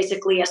 It's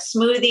basically a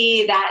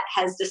smoothie that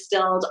has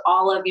distilled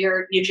all of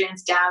your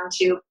nutrients down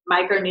to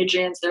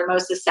micronutrients, their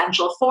most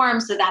essential form,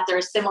 so that they're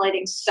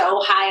assimilating so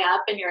high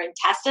up in your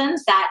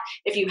intestines that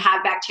if you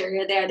have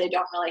bacteria there, they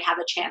don't really have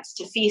a chance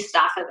to feast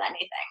off of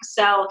anything.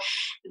 So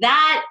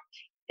that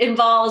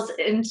involves,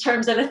 in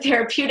terms of a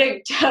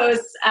therapeutic dose,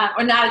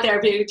 or not a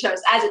therapeutic dose,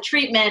 as a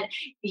treatment,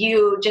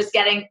 you just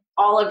getting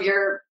all of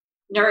your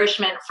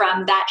nourishment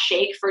from that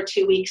shake for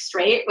 2 weeks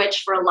straight,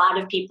 which for a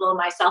lot of people,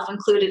 myself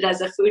included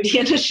as a foodie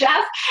and a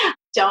chef,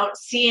 don't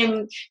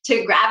seem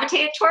to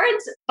gravitate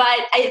towards. But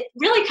it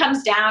really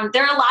comes down,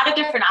 there are a lot of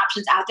different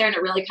options out there, and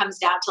it really comes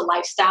down to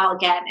lifestyle.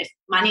 Again, if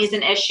money is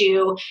an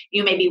issue,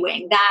 you may be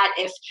weighing that.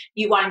 If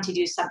you wanting to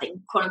do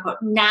something quote unquote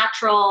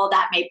natural,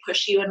 that may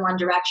push you in one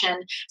direction.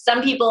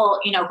 Some people,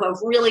 who have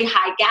really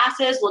high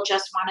gases will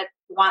just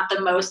want the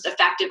most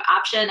effective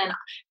option, and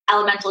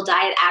elemental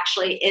diet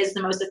actually is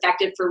the most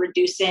effective for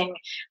reducing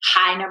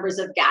high numbers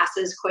of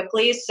gases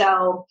quickly.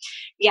 So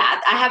yeah,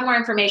 I have more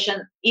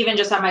information even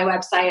just on my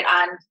website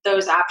on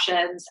those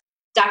options.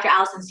 Dr.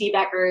 Allison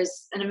Seebecker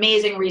is an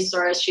amazing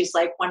resource. She's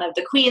like one of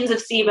the queens of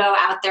SIBO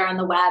out there on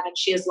the web, and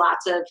she has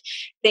lots of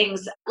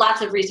things,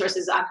 lots of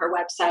resources on her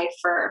website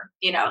for,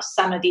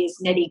 some of these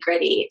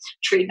nitty-gritty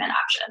treatment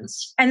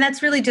options. And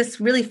that's really just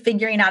really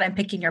figuring out and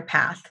picking your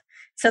path.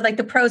 So like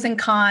the pros and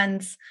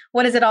cons,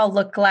 what does it all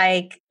look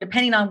like?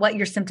 Depending on what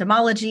your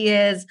symptomology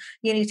is,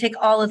 you take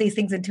all of these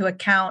things into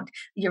account,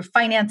 your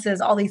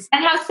finances, all these.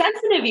 And how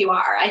sensitive you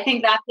are. I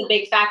think that's a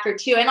big factor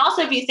too. And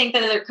also if you think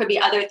that there could be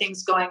other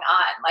things going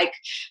on, like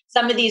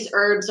some of these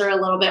herbs are a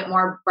little bit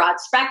more broad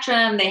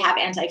spectrum. They have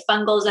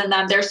antifungals in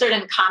them. There are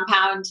certain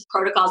compound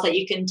protocols that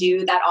you can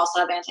do that also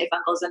have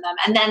antifungals in them.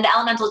 And then the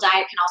elemental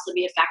diet can also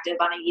be effective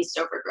on a yeast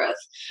overgrowth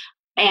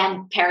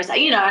and parasite,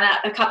 and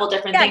a couple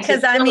different things. Yeah,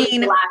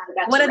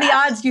 because what are the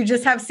odds you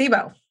just have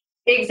SIBO?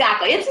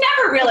 Exactly. It's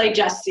never really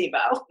just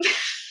SIBO.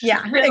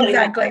 Yeah, really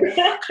exactly.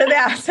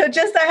 So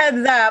just a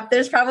heads up,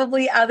 there's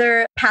probably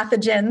other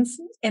pathogens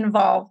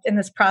involved in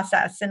this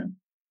process. And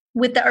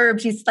with the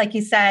herbs, like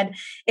you said,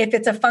 if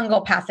it's a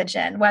fungal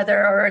pathogen,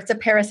 or it's a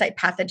parasite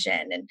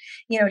pathogen, and,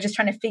 just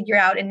trying to figure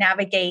out and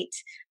navigate.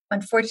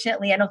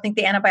 Unfortunately, I don't think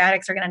the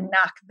antibiotics are going to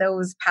knock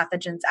those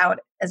pathogens out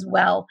as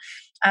well.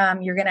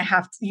 You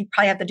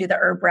probably have to do the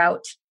herb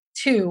route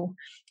too,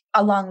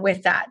 along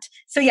with that.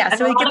 So yeah,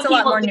 so it gets a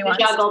lot more nuanced.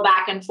 Juggle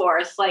back and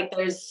forth. Like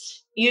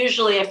there's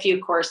usually a few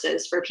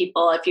courses for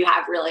people if you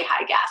have really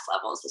high gas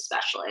levels,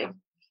 especially.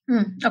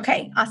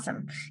 Okay,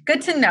 awesome.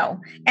 Good to know.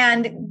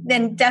 And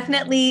then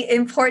definitely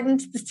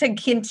important to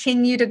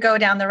continue to go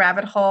down the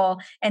rabbit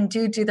hole and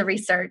do the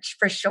research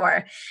for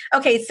sure.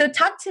 Okay, so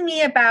talk to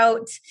me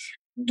about,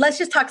 let's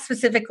just talk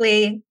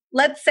specifically,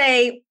 let's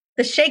say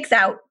the shake's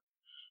out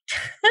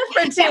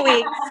for 2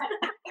 weeks.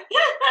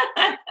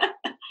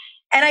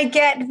 And I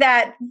get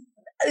that.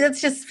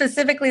 Let's just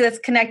specifically, let's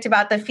connect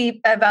about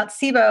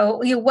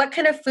SIBO. What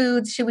kind of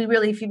foods should we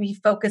really be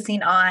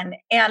focusing on?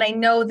 And I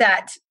know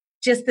that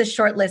just the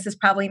short list is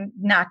probably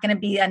not going to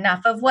be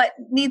enough of what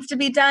needs to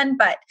be done,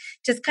 but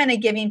just kind of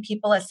giving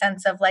people a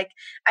sense of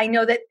I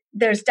know that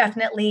there's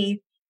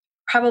definitely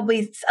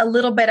probably a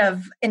little bit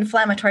of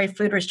inflammatory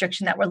food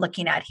restriction that we're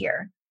looking at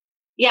here.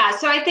 Yeah,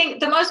 so I think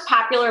the most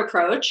popular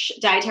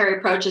dietary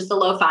approach is the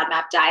low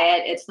FODMAP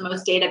diet. It's the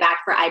most data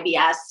backed for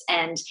IBS,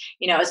 and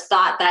it's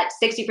thought that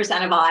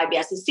 60% of all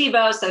IBS is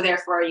SIBO, so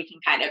therefore you can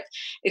kind of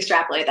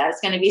extrapolate that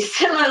it's going to be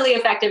similarly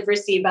effective for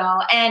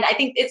SIBO. And I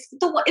think it's the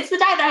diet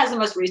that has the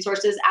most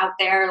resources out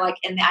there, like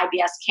in the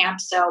IBS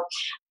camp. So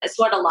it's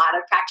what a lot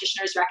of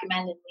practitioners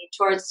recommend and lean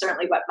towards.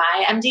 Certainly, what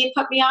my MD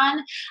put me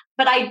on.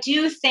 But I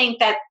do think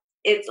that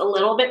it's a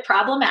little bit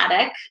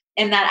problematic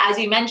in that, as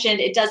you mentioned,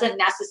 it doesn't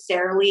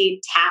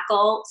necessarily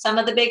tackle some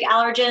of the big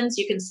allergens.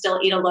 You can still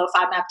eat a low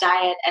FODMAP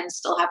diet and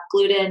still have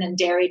gluten and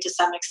dairy to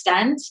some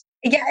extent.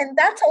 Yeah, and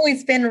that's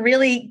always been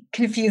really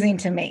confusing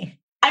to me.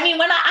 I mean,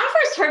 when I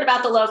first heard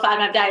about the low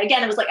FODMAP diet,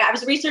 again, it was like I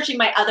was researching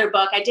my other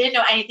book. I didn't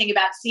know anything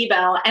about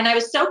SIBO, and I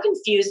was so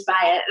confused by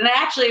it. And I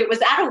actually was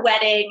at a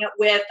wedding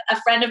with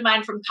a friend of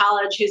mine from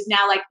college who's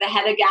now like the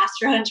head of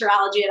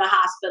gastroenterology at a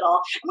hospital.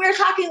 And we were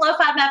talking low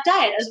FODMAP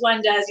diet, as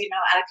one does,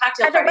 at a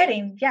cocktail party. At a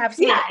wedding, yeah,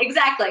 absolutely. Yeah,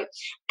 exactly.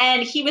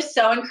 And he was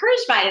so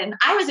encouraged by it. And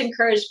I was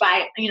encouraged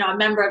by, a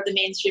member of the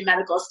mainstream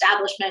medical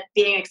establishment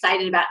being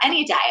excited about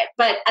any diet.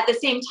 But at the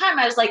same time,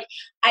 I was like,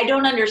 I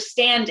don't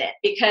understand it,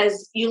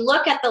 because you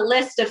look at the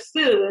list of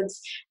foods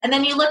and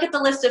then you look at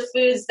the list of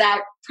foods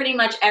that pretty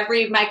much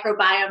every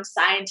microbiome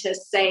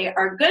scientist say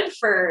are good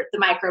for the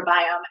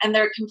microbiome, and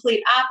they're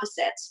complete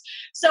opposites.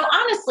 So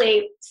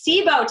honestly,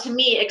 SIBO to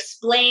me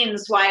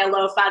explains why a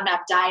low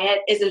FODMAP diet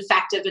is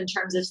effective in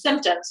terms of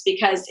symptoms,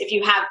 because if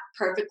you have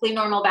perfectly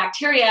normal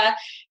bacteria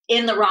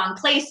in the wrong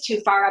place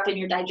too far up in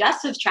your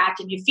digestive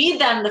tract and you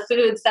feed them the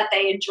foods that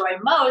they enjoy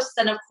most,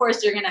 then of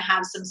course you're going to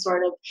have some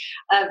sort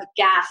of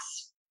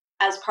gas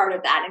as part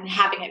of that, and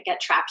having it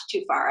get trapped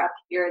too far up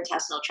your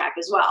intestinal tract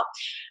as well.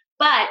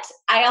 But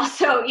I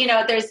also,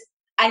 there's,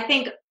 I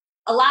think,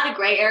 a lot of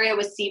gray area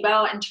with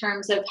SIBO in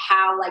terms of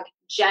how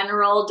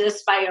general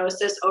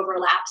dysbiosis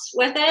overlaps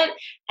with it.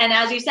 And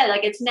as you said,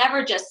 it's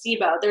never just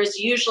SIBO. There's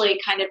usually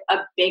kind of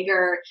a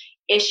bigger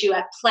issue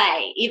at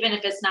play, even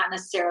if it's not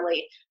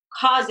necessarily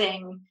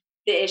causing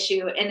the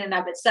issue in and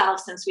of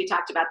itself, since we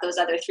talked about those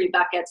other three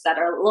buckets that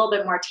are a little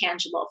bit more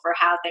tangible for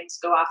how things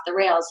go off the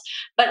rails.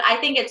 But I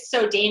think it's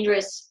so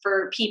dangerous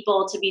for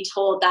people to be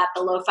told that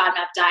the low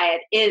FODMAP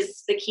diet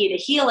is the key to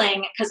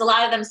healing, because a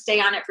lot of them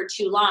stay on it for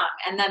too long.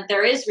 And then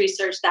there is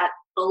research that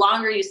the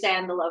longer you stay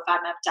on the low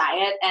FODMAP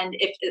diet, and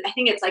if I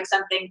think it's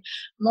something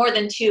more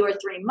than 2 or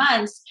 3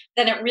 months,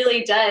 then it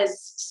really does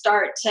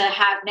start to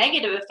have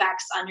negative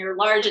effects on your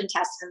large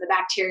intestine, the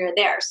bacteria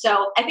there.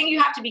 So I think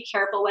you have to be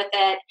careful with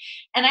it.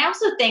 And I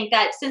also think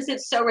that since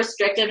it's so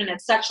restrictive and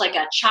it's such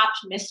a chopped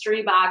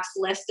mystery box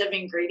list of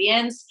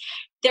ingredients,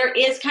 there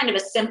is kind of a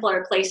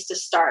simpler place to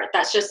start.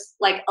 That's just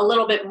like a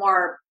little bit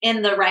more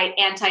in the right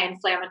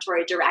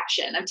anti-inflammatory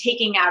direction of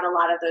taking out a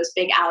lot of those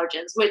big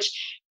allergens,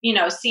 which,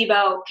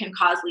 SIBO can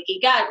cause leaky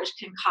gut, which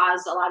can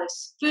cause a lot of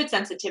food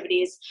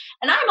sensitivities.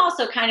 And I'm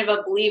also kind of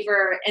a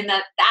believer in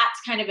that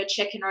that's kind of a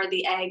chicken or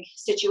the egg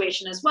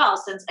situation as well,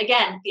 since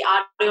again, the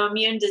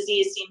autoimmune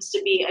disease seems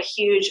to be a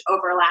huge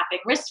overlapping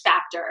risk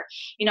factor.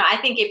 I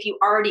think if you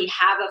already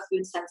have a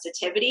food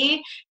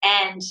sensitivity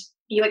and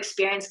you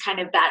experience kind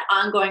of that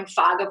ongoing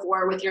fog of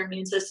war with your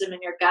immune system in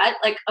your gut,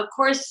 like, of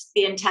course,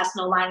 the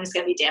intestinal lining is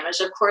going to be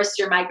damaged. Of course,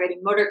 your migrating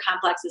motor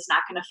complex is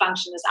not going to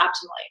function as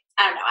optimally.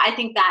 I don't know. I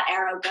think that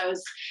arrow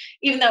goes,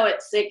 even though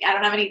it's like, I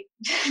don't have any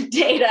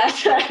data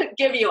to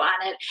give you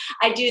on it,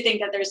 I do think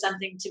that there's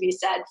something to be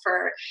said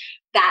for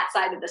that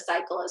side of the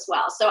cycle as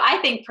well. So I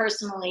think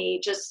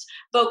personally, just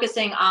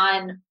focusing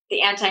on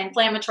the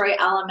anti-inflammatory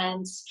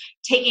elements,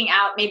 taking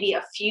out maybe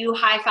a few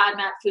high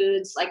FODMAP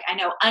foods, like I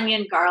know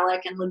onion,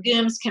 garlic, and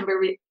legumes can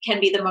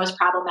be the most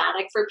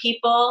problematic for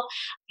people.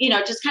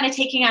 Just kind of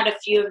taking out a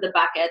few of the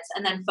buckets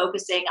and then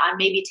focusing on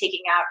maybe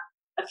taking out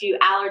a few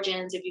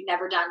allergens. If you've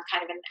never done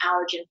kind of an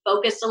allergen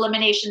focused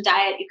elimination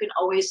diet, you can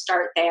always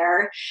start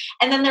there.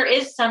 And then there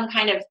is some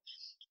kind of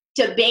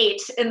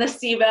debate in the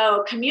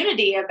SIBO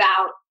community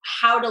about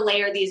how to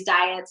layer these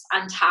diets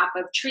on top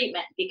of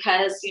treatment,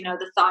 because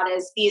the thought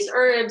is these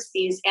herbs,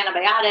 these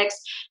antibiotics,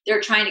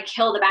 they're trying to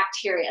kill the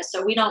bacteria.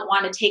 So we don't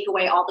want to take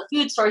away all the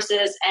food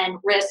sources and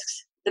risk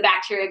the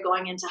bacteria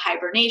going into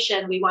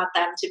hibernation. We want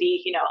them to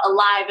be,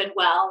 alive and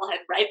well and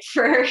ripe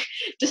for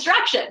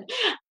destruction.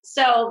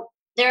 So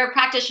there are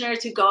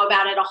practitioners who go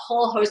about it a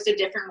whole host of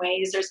different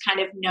ways. There's kind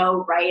of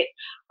no right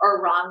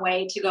or wrong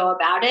way to go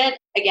about it.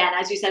 Again,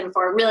 as you said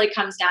before, it really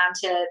comes down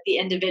to the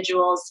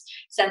individual's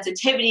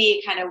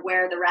sensitivity, kind of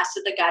where the rest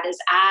of the gut is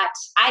at.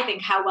 I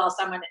think how well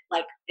someone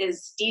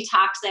is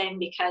detoxing,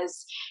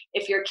 because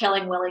if you're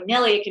killing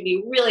willy-nilly, it can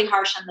be really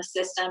harsh on the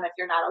system if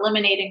you're not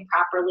eliminating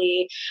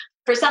properly.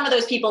 For some of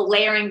those people,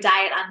 layering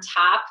diet on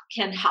top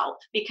can help,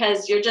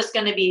 because you're just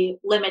going to be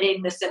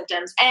limiting the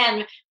symptoms,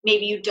 and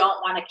maybe you don't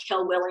want to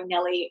kill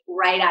willy-nilly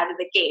right out of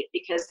the gate,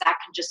 because that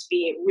can just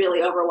be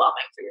really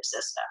overwhelming for your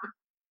system.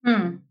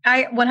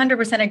 I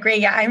 100% agree.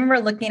 Yeah, I remember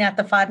looking at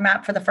the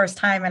FODMAP for the first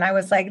time, and I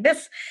was like,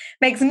 "This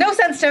makes no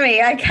sense to me.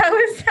 Like, how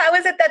is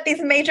it that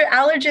these major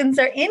allergens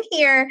are in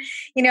here?"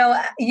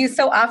 You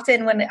so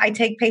often when I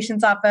take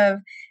patients off of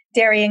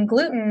dairy and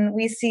gluten,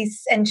 we see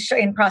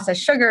in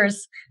processed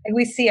sugars,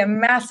 we see a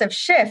massive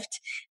shift.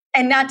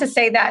 And not to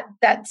say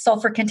that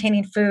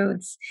sulfur-containing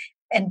foods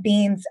and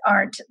beans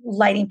aren't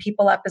lighting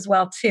people up as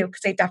well too, because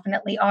they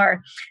definitely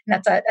are.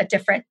 And that's a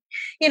different,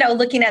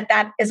 looking at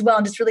that as well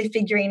and just really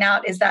figuring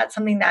out, is that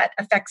something that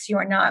affects you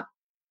or not?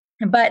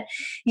 But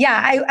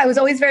yeah, I was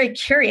always very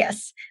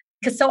curious,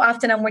 because so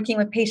often I'm working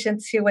with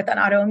patients who with an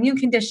autoimmune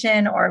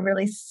condition or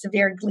really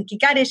severe leaky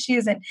gut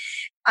issues. And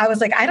I was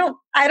like, I don't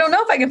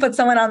know if I can put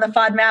someone on the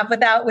FODMAP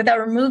without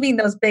removing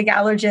those big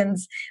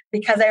allergens,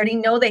 because I already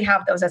know they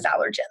have those as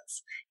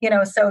allergens.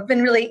 So it's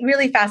been really,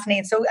 really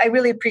fascinating. So I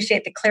really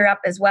appreciate the clear up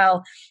as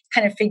well,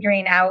 kind of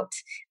figuring out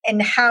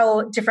and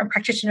how different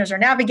practitioners are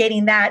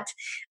navigating that,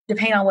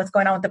 depending on what's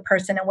going on with the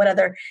person and what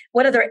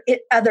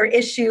other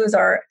issues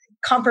or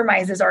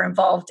compromises are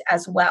involved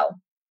as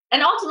well.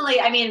 And ultimately,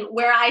 I mean,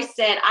 where I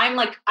sit, I'm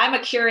a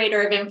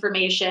curator of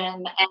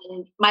information,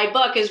 and my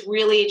book is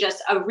really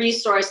just a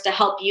resource to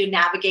help you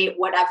navigate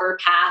whatever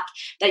path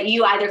that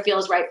you either feel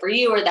is right for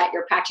you or that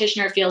your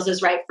practitioner feels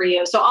is right for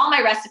you. So all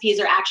my recipes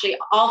are actually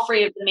all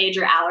free of the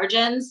major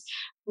allergens,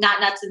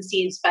 not nuts and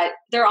seeds, but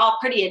they're all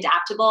pretty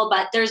adaptable.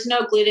 But there's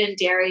no gluten,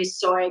 dairy,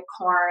 soy,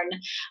 corn,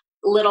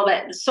 little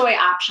bit soy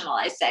optional,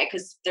 I say,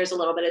 because there's a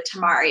little bit of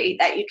tamari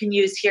that you can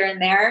use here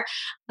and there.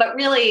 But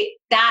really,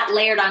 that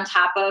layered on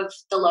top of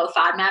the low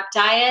FODMAP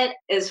diet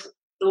is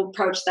the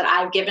approach that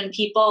I've given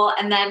people.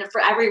 And then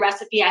for every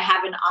recipe, I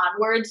have an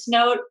onwards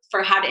note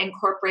for how to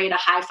incorporate a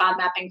high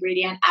FODMAP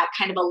ingredient at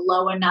kind of a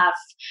low enough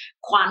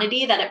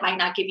quantity that it might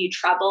not give you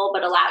trouble,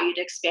 but allow you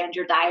to expand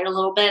your diet a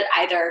little bit,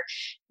 either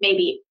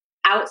maybe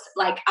out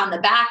like on the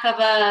back of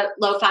a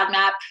low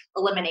FODMAP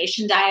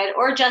elimination diet,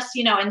 or just,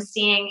 in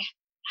seeing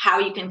how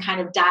you can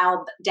kind of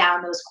dial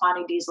down those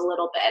quantities a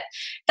little bit.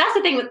 That's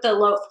the thing with the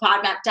low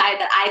FODMAP diet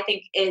that I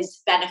think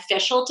is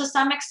beneficial to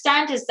some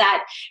extent, is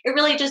that it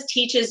really just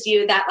teaches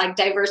you that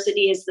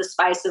diversity is the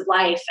spice of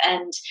life.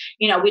 And,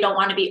 we don't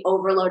want to be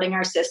overloading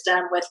our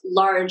system with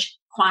large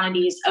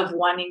quantities of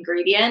one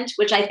ingredient,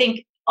 which I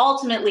think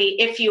ultimately,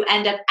 if you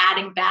end up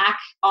adding back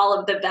all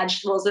of the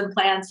vegetables and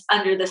plants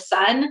under the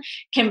sun,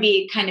 can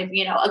be kind of,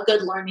 a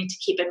good learning to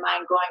keep in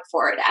mind going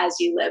forward as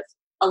you live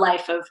a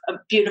life of a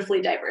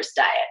beautifully diverse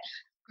diet.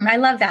 I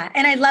love that.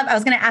 And I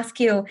was going to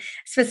ask you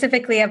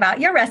specifically about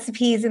your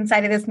recipes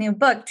inside of this new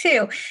book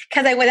too,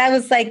 because I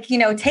was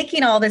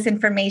taking all this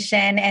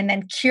information and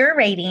then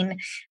curating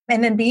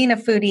And then being a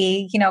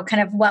foodie,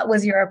 kind of what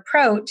was your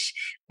approach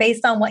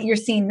based on what you're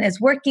seeing is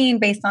working,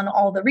 based on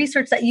all the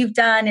research that you've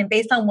done, and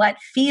based on what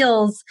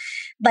feels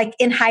like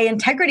in high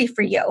integrity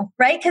for you,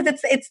 right? Because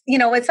it's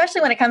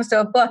especially when it comes to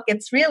a book,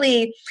 it's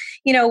really,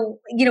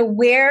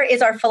 where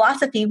is our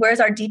philosophy? Where's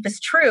our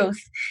deepest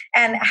truth?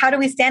 And how do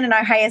we stand in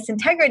our highest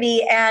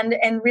integrity and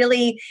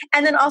really,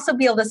 and then also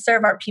be able to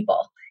serve our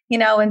people?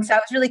 And so I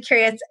was really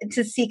curious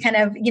to see kind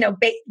of,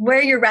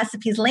 where your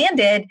recipes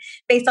landed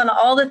based on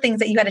all the things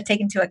that you had to take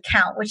into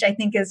account, which I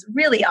think is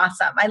really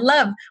awesome. I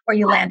love where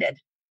you landed.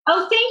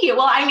 Oh, thank you.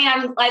 Well, I mean,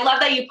 I love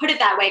that you put it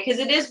that way, because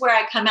it is where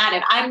I come at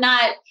it. I'm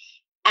not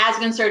as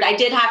concerned. I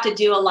did have to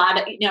do a lot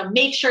of,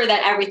 make sure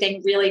that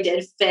everything really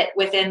did fit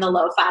within the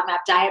low FODMAP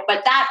diet.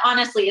 But that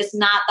honestly is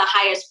not the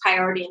highest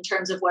priority in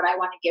terms of what I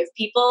want to give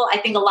people. I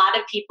think a lot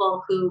of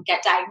people who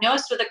get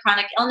diagnosed with a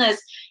chronic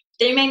illness,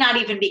 they may not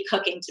even be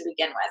cooking to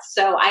begin with.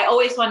 So I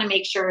always want to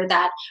make sure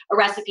that a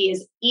recipe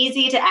is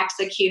easy to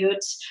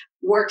execute,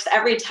 works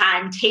every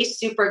time, tastes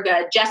super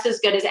good, just as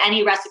good as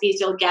any recipes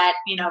you'll get,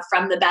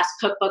 from the best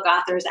cookbook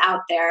authors out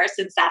there,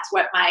 since that's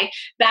what my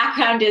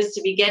background is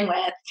to begin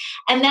with.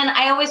 And then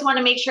I always want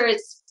to make sure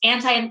it's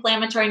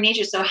anti-inflammatory in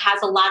nature. So it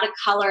has a lot of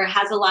color,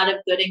 has a lot of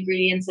good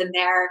ingredients in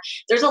there.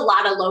 There's a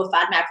lot of low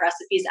FODMAP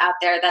recipes out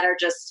there that are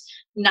just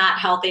not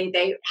healthy.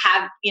 They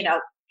have,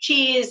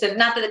 cheese, and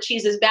not that the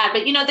cheese is bad,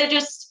 but they're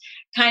just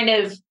kind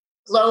of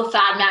low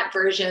FODMAP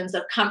versions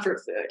of comfort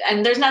food.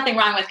 And there's nothing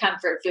wrong with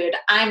comfort food.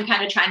 I'm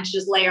kind of trying to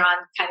just layer on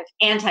kind of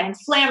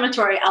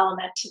anti-inflammatory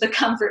element to the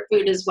comfort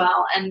food as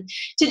well. And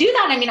to do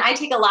that, I mean, I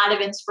take a lot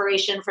of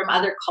inspiration from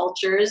other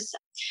cultures.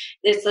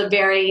 It's a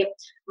very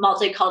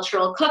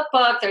multicultural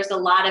cookbook. There's a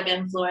lot of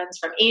influence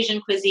from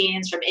Asian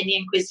cuisines, from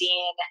Indian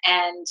cuisine.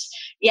 And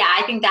yeah,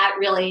 I think that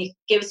really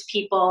gives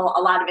people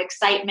a lot of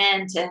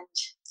excitement and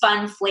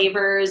fun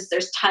flavors.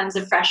 There's tons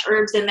of fresh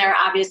herbs in there.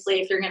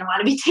 Obviously, if you're going to want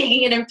to be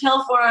taking it in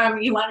pill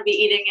form, you want to be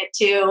eating it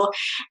too.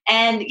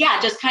 And yeah,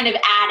 just kind of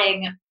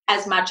adding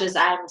as much as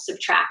I'm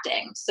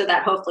subtracting, so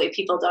that hopefully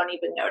people don't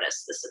even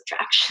notice the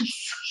subtractions.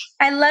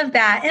 I love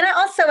that. And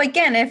also,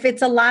 again, if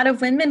it's a lot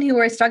of women who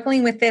are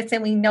struggling with this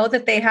and we know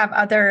that they have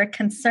other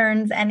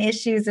concerns and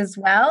issues as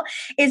well,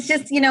 it's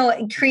just,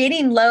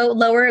 creating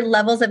lower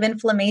levels of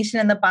inflammation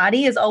in the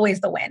body is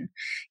always the win,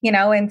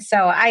 and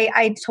so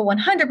I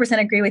 100%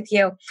 agree with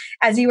you.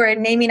 As you were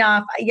naming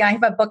off, I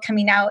have a book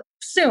coming out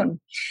soon,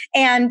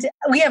 and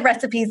we have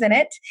recipes in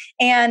it,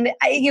 and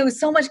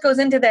so much goes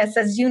into this,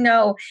 as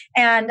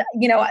and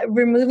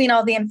removing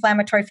all the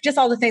inflammatory, just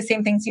all the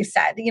same things you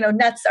said.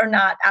 Nuts are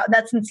not out,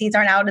 nuts and seeds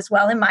aren't out as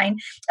well in mine,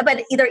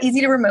 but they're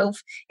easy to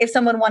remove if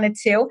someone wanted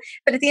to.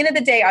 But at the end of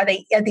the day,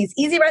 are these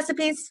easy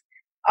recipes?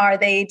 Are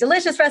they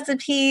delicious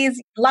recipes?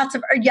 Lots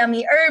of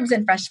yummy herbs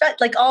and fresh fat,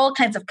 like all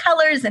kinds of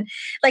colors, and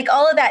like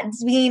all of that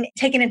is being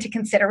taken into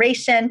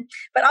consideration,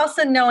 but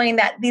also knowing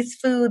that these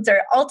foods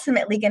are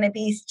ultimately going to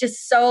be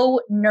just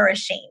so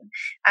nourishing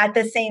at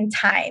the same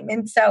time.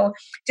 And so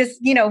just,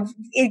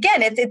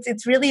 again,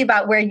 it's really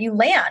about where you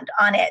land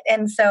on it.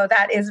 And so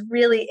that is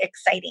really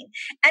exciting.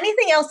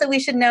 Anything else that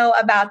we should know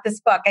about this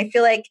book? I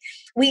feel like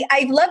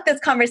I love this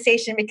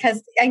conversation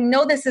because I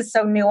know this is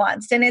so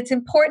nuanced, and it's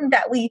important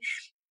that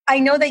I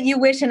know that you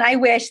wish and I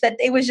wish that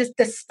it was just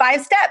this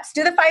 5 steps,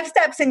 do the 5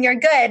 steps and you're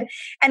good.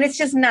 And it's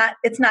just not,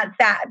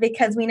 that,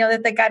 because we know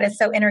that the gut is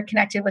so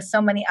interconnected with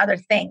so many other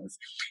things.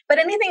 But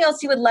anything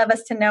else you would love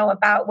us to know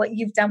about what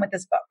you've done with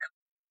this book?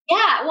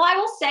 Yeah, well, I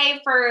will say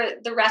for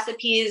the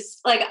recipes,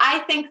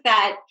 I think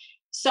that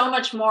so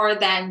much more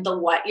than the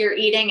what you're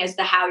eating is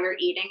the how you're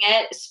eating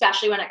it,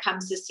 especially when it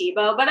comes to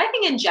SIBO. But I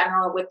think in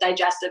general with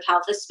digestive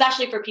health,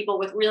 especially for people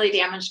with really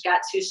damaged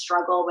guts who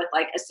struggle with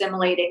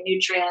assimilating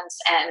nutrients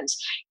and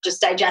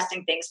just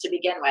digesting things to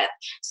begin with.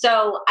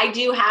 So I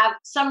do have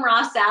some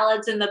raw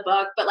salads in the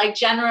book, but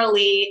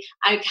generally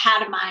I've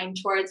had a mind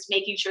towards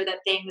making sure that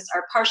things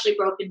are partially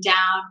broken down,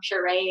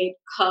 pureed,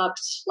 cooked,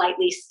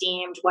 lightly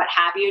steamed, what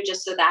have you,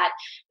 just so that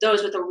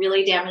those with a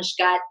really damaged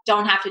gut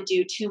don't have to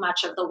do too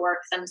much of the work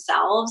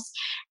themselves.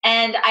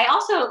 And I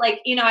also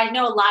I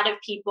know a lot of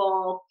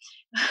people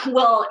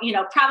will,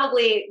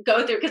 probably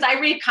go through, because I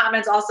read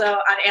comments also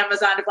on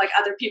Amazon of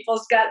other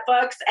people's gut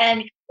books, and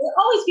there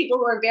are always people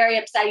who are very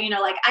upset,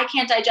 I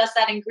can't digest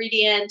that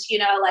ingredient,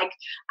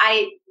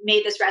 I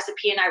made this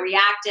recipe and I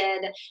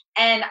reacted.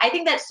 And I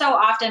think that so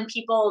often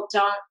people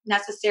don't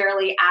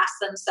necessarily ask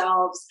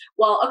themselves,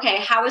 well, okay,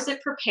 how is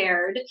it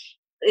prepared?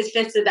 If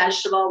it's a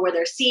vegetable, were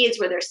there seeds,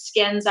 were there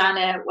skins on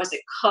it? Was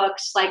it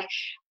cooked?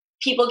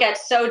 People get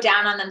so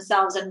down on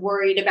themselves and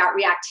worried about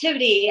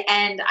reactivity.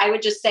 And I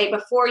would just say,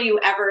 before you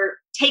ever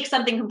take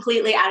something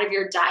completely out of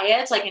your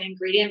diet, like an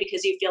ingredient,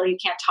 because you feel you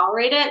can't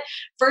tolerate it,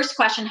 first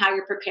question how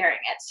you're preparing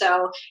it.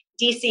 So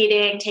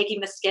de-seeding,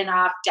 taking the skin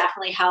off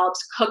definitely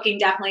helps. Cooking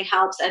definitely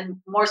helps. And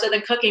more so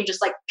than cooking,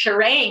 just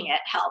pureeing it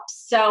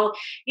helps. So,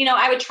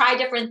 I would try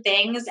different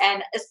things.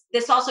 And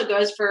this also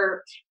goes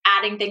for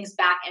adding things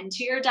back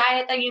into your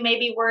diet that you may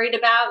be worried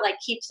about.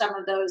 Keep some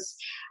of those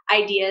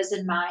ideas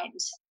in mind.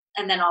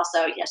 And then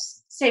also,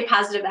 yes, say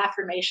positive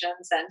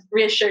affirmations and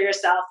reassure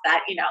yourself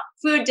that,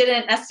 food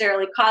didn't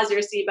necessarily cause your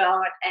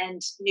SIBO,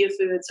 and new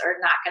foods are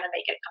not going to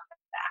make it come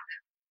back.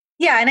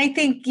 Yeah. And I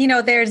think,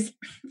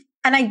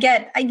 and I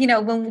get,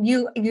 when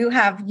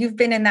you've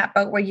been in that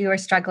boat where you are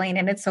struggling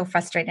and it's so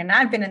frustrating. And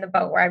I've been in the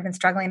boat where I've been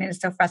struggling and it's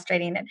so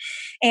frustrating.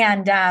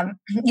 And I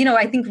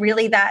think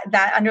really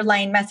that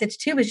underlying message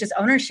too is just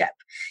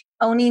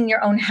owning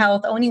your own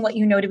health, owning what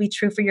you know to be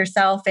true for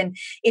yourself. And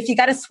if you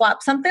got to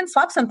swap something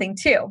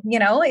too.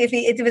 If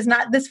it's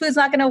not, this food's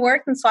not going to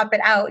work, then swap it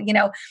out.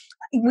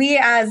 We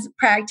as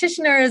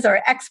practitioners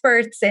or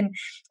experts and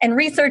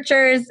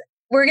researchers,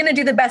 we're going to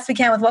do the best we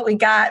can with what we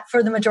got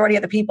for the majority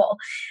of the people.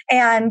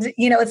 And,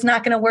 it's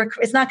not going to work.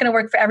 It's not going to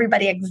work for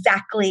everybody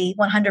exactly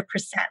 100%.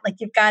 Like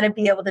you've got to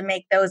be able to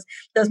make those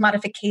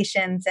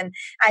modifications. And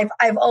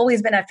I've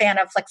always been a fan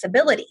of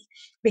flexibility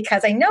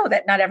because I know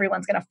that not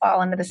everyone's going to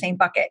fall into the same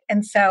bucket.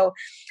 And so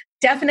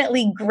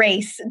definitely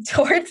grace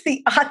towards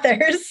the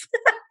authors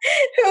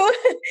who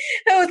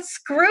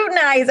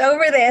scrutinize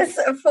over this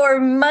for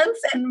months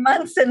and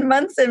months and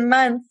months and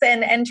months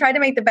and try to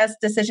make the best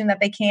decision that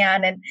they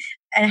can and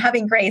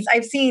having grace.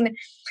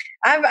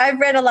 I've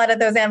read a lot of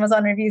those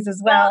Amazon reviews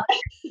as well.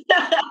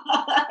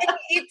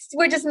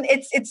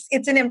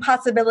 It's an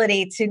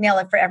impossibility to nail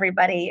it for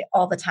everybody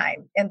all the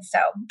time. And so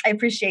I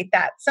appreciate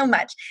that so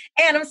much.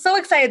 And I'm so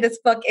excited this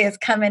book is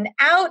coming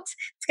out.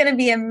 It's going to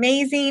be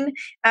amazing.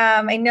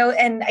 I know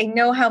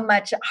how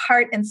much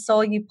heart and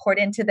soul you poured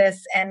into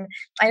this. And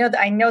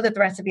I know that the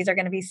recipes are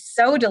going to be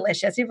so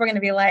delicious. People are going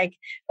to be like,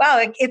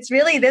 wow, it's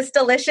really this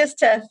delicious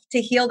to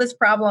heal this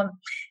problem.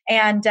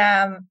 And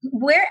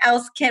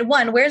where's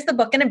the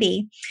book going to be?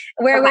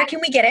 Where can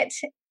we get it?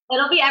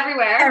 It'll be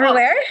everywhere.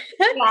 Everywhere?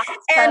 Yeah,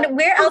 And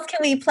where else can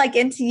we plug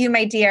into you,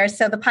 my dear?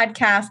 So the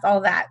podcast,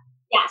 all that.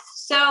 Yes.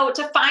 So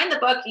to find the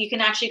book, you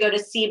can actually go to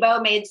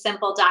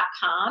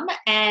SIBOmadesimple.com,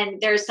 and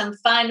there's some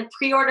fun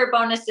pre-order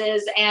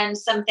bonuses and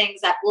some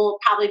things that will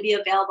probably be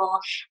available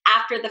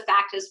after the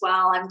fact as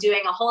well. I'm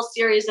doing a whole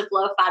series of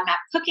low FODMAP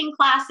cooking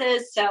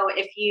classes. So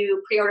if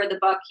you pre-order the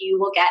book, you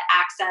will get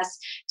access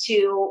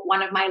to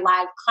one of my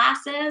live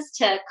classes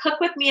to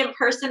cook with me in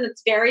person.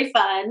 It's very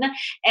fun.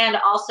 And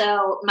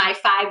also my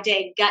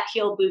 5-day Gut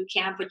Heal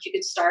Bootcamp, which you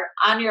could start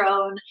on your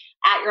own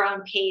at your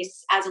own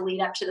pace as a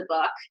lead up to the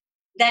book.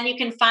 Then you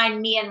can find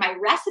me and my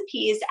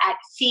recipes at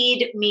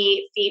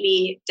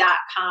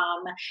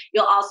feedmephoebe.com.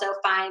 You'll also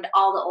find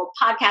all the old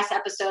podcast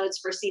episodes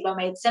for SIBO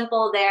Made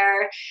Simple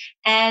there.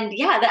 And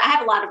yeah, I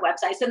have a lot of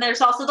websites. And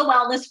there's also the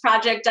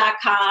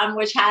wellnessproject.com,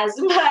 which has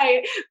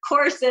my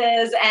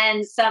courses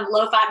and some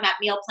low FODMAP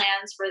meal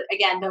plans for,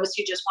 again, those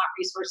who just want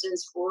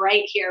resources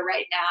right here,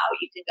 right now.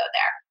 You can go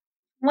there.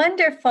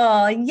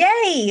 Wonderful.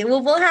 Yay.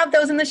 Well, we'll have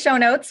those in the show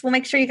notes. We'll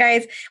make sure you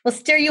guys will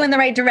steer you in the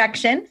right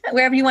direction,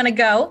 wherever you want to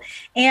go.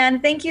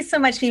 And thank you so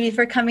much, Phoebe,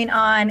 for coming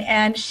on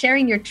and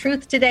sharing your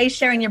truth today,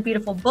 sharing your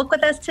beautiful book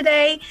with us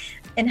today,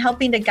 and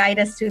helping to guide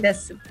us through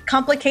this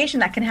complication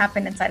that can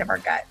happen inside of our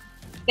gut.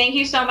 Thank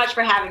you so much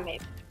for having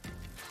me.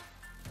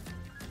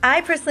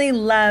 I personally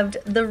loved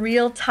the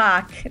real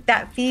talk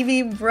that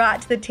Phoebe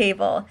brought to the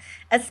table,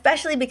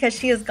 especially because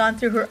she has gone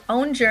through her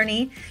own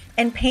journey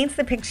and paints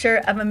the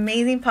picture of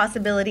amazing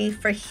possibility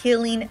for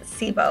healing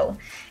SIBO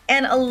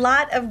and a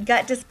lot of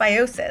gut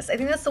dysbiosis. I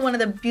think that's one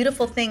of the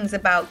beautiful things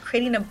about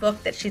creating a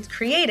book that she's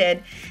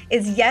created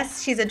is,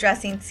 yes, she's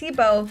addressing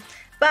SIBO,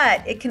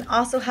 but it can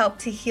also help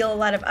to heal a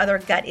lot of other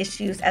gut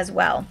issues as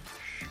well.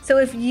 So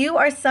if you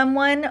are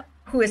someone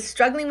who is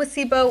struggling with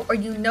SIBO, or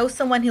you know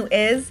someone who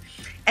is,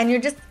 and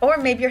or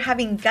maybe you're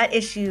having gut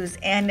issues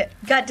and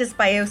gut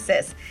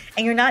dysbiosis,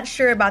 and you're not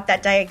sure about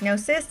that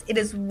diagnosis, it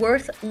is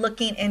worth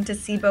looking into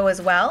SIBO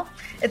as well.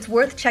 It's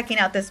worth checking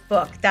out this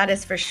book, that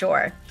is for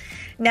sure.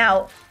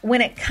 Now,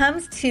 when it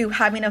comes to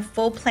having a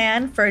full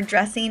plan for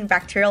addressing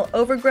bacterial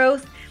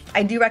overgrowth,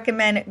 I do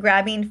recommend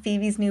grabbing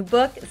Phoebe's new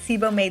book,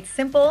 SIBO Made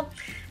Simple.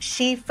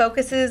 She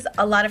focuses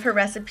a lot of her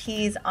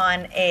recipes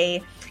on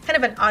a kind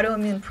of an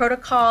autoimmune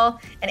protocol,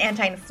 an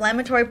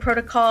anti-inflammatory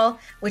protocol,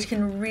 which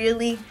can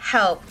really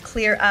help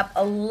clear up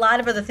a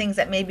lot of other things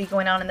that may be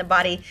going on in the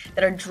body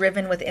that are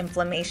driven with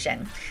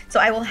inflammation.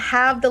 So I will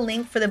have the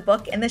link for the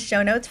book in the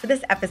show notes for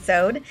this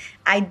episode.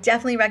 I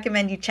definitely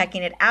recommend you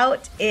checking it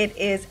out. It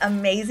is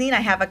amazing. I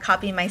have a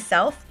copy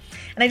myself.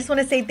 And I just want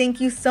to say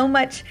thank you so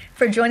much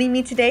for joining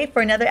me today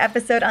for another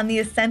episode on the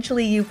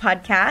Essentially You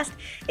podcast.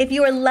 If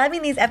you are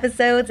loving these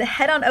episodes,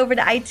 head on over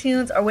to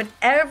iTunes or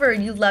whatever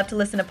you love to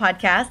listen to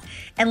podcasts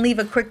and leave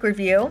a quick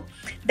review.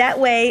 That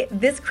way,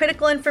 this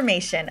critical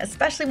information,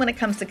 especially when it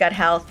comes to gut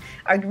health,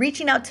 are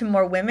reaching out to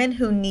more women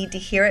who need to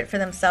hear it for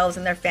themselves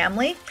and their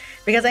family.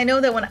 Because I know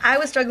that when I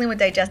was struggling with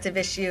digestive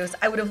issues,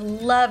 I would have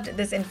loved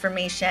this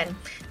information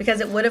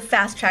because it would have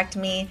fast-tracked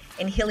me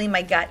in healing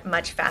my gut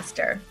much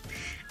faster.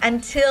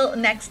 Until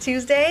next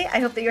Tuesday, I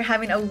hope that you're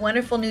having a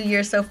wonderful new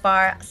year so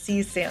far. See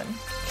you soon.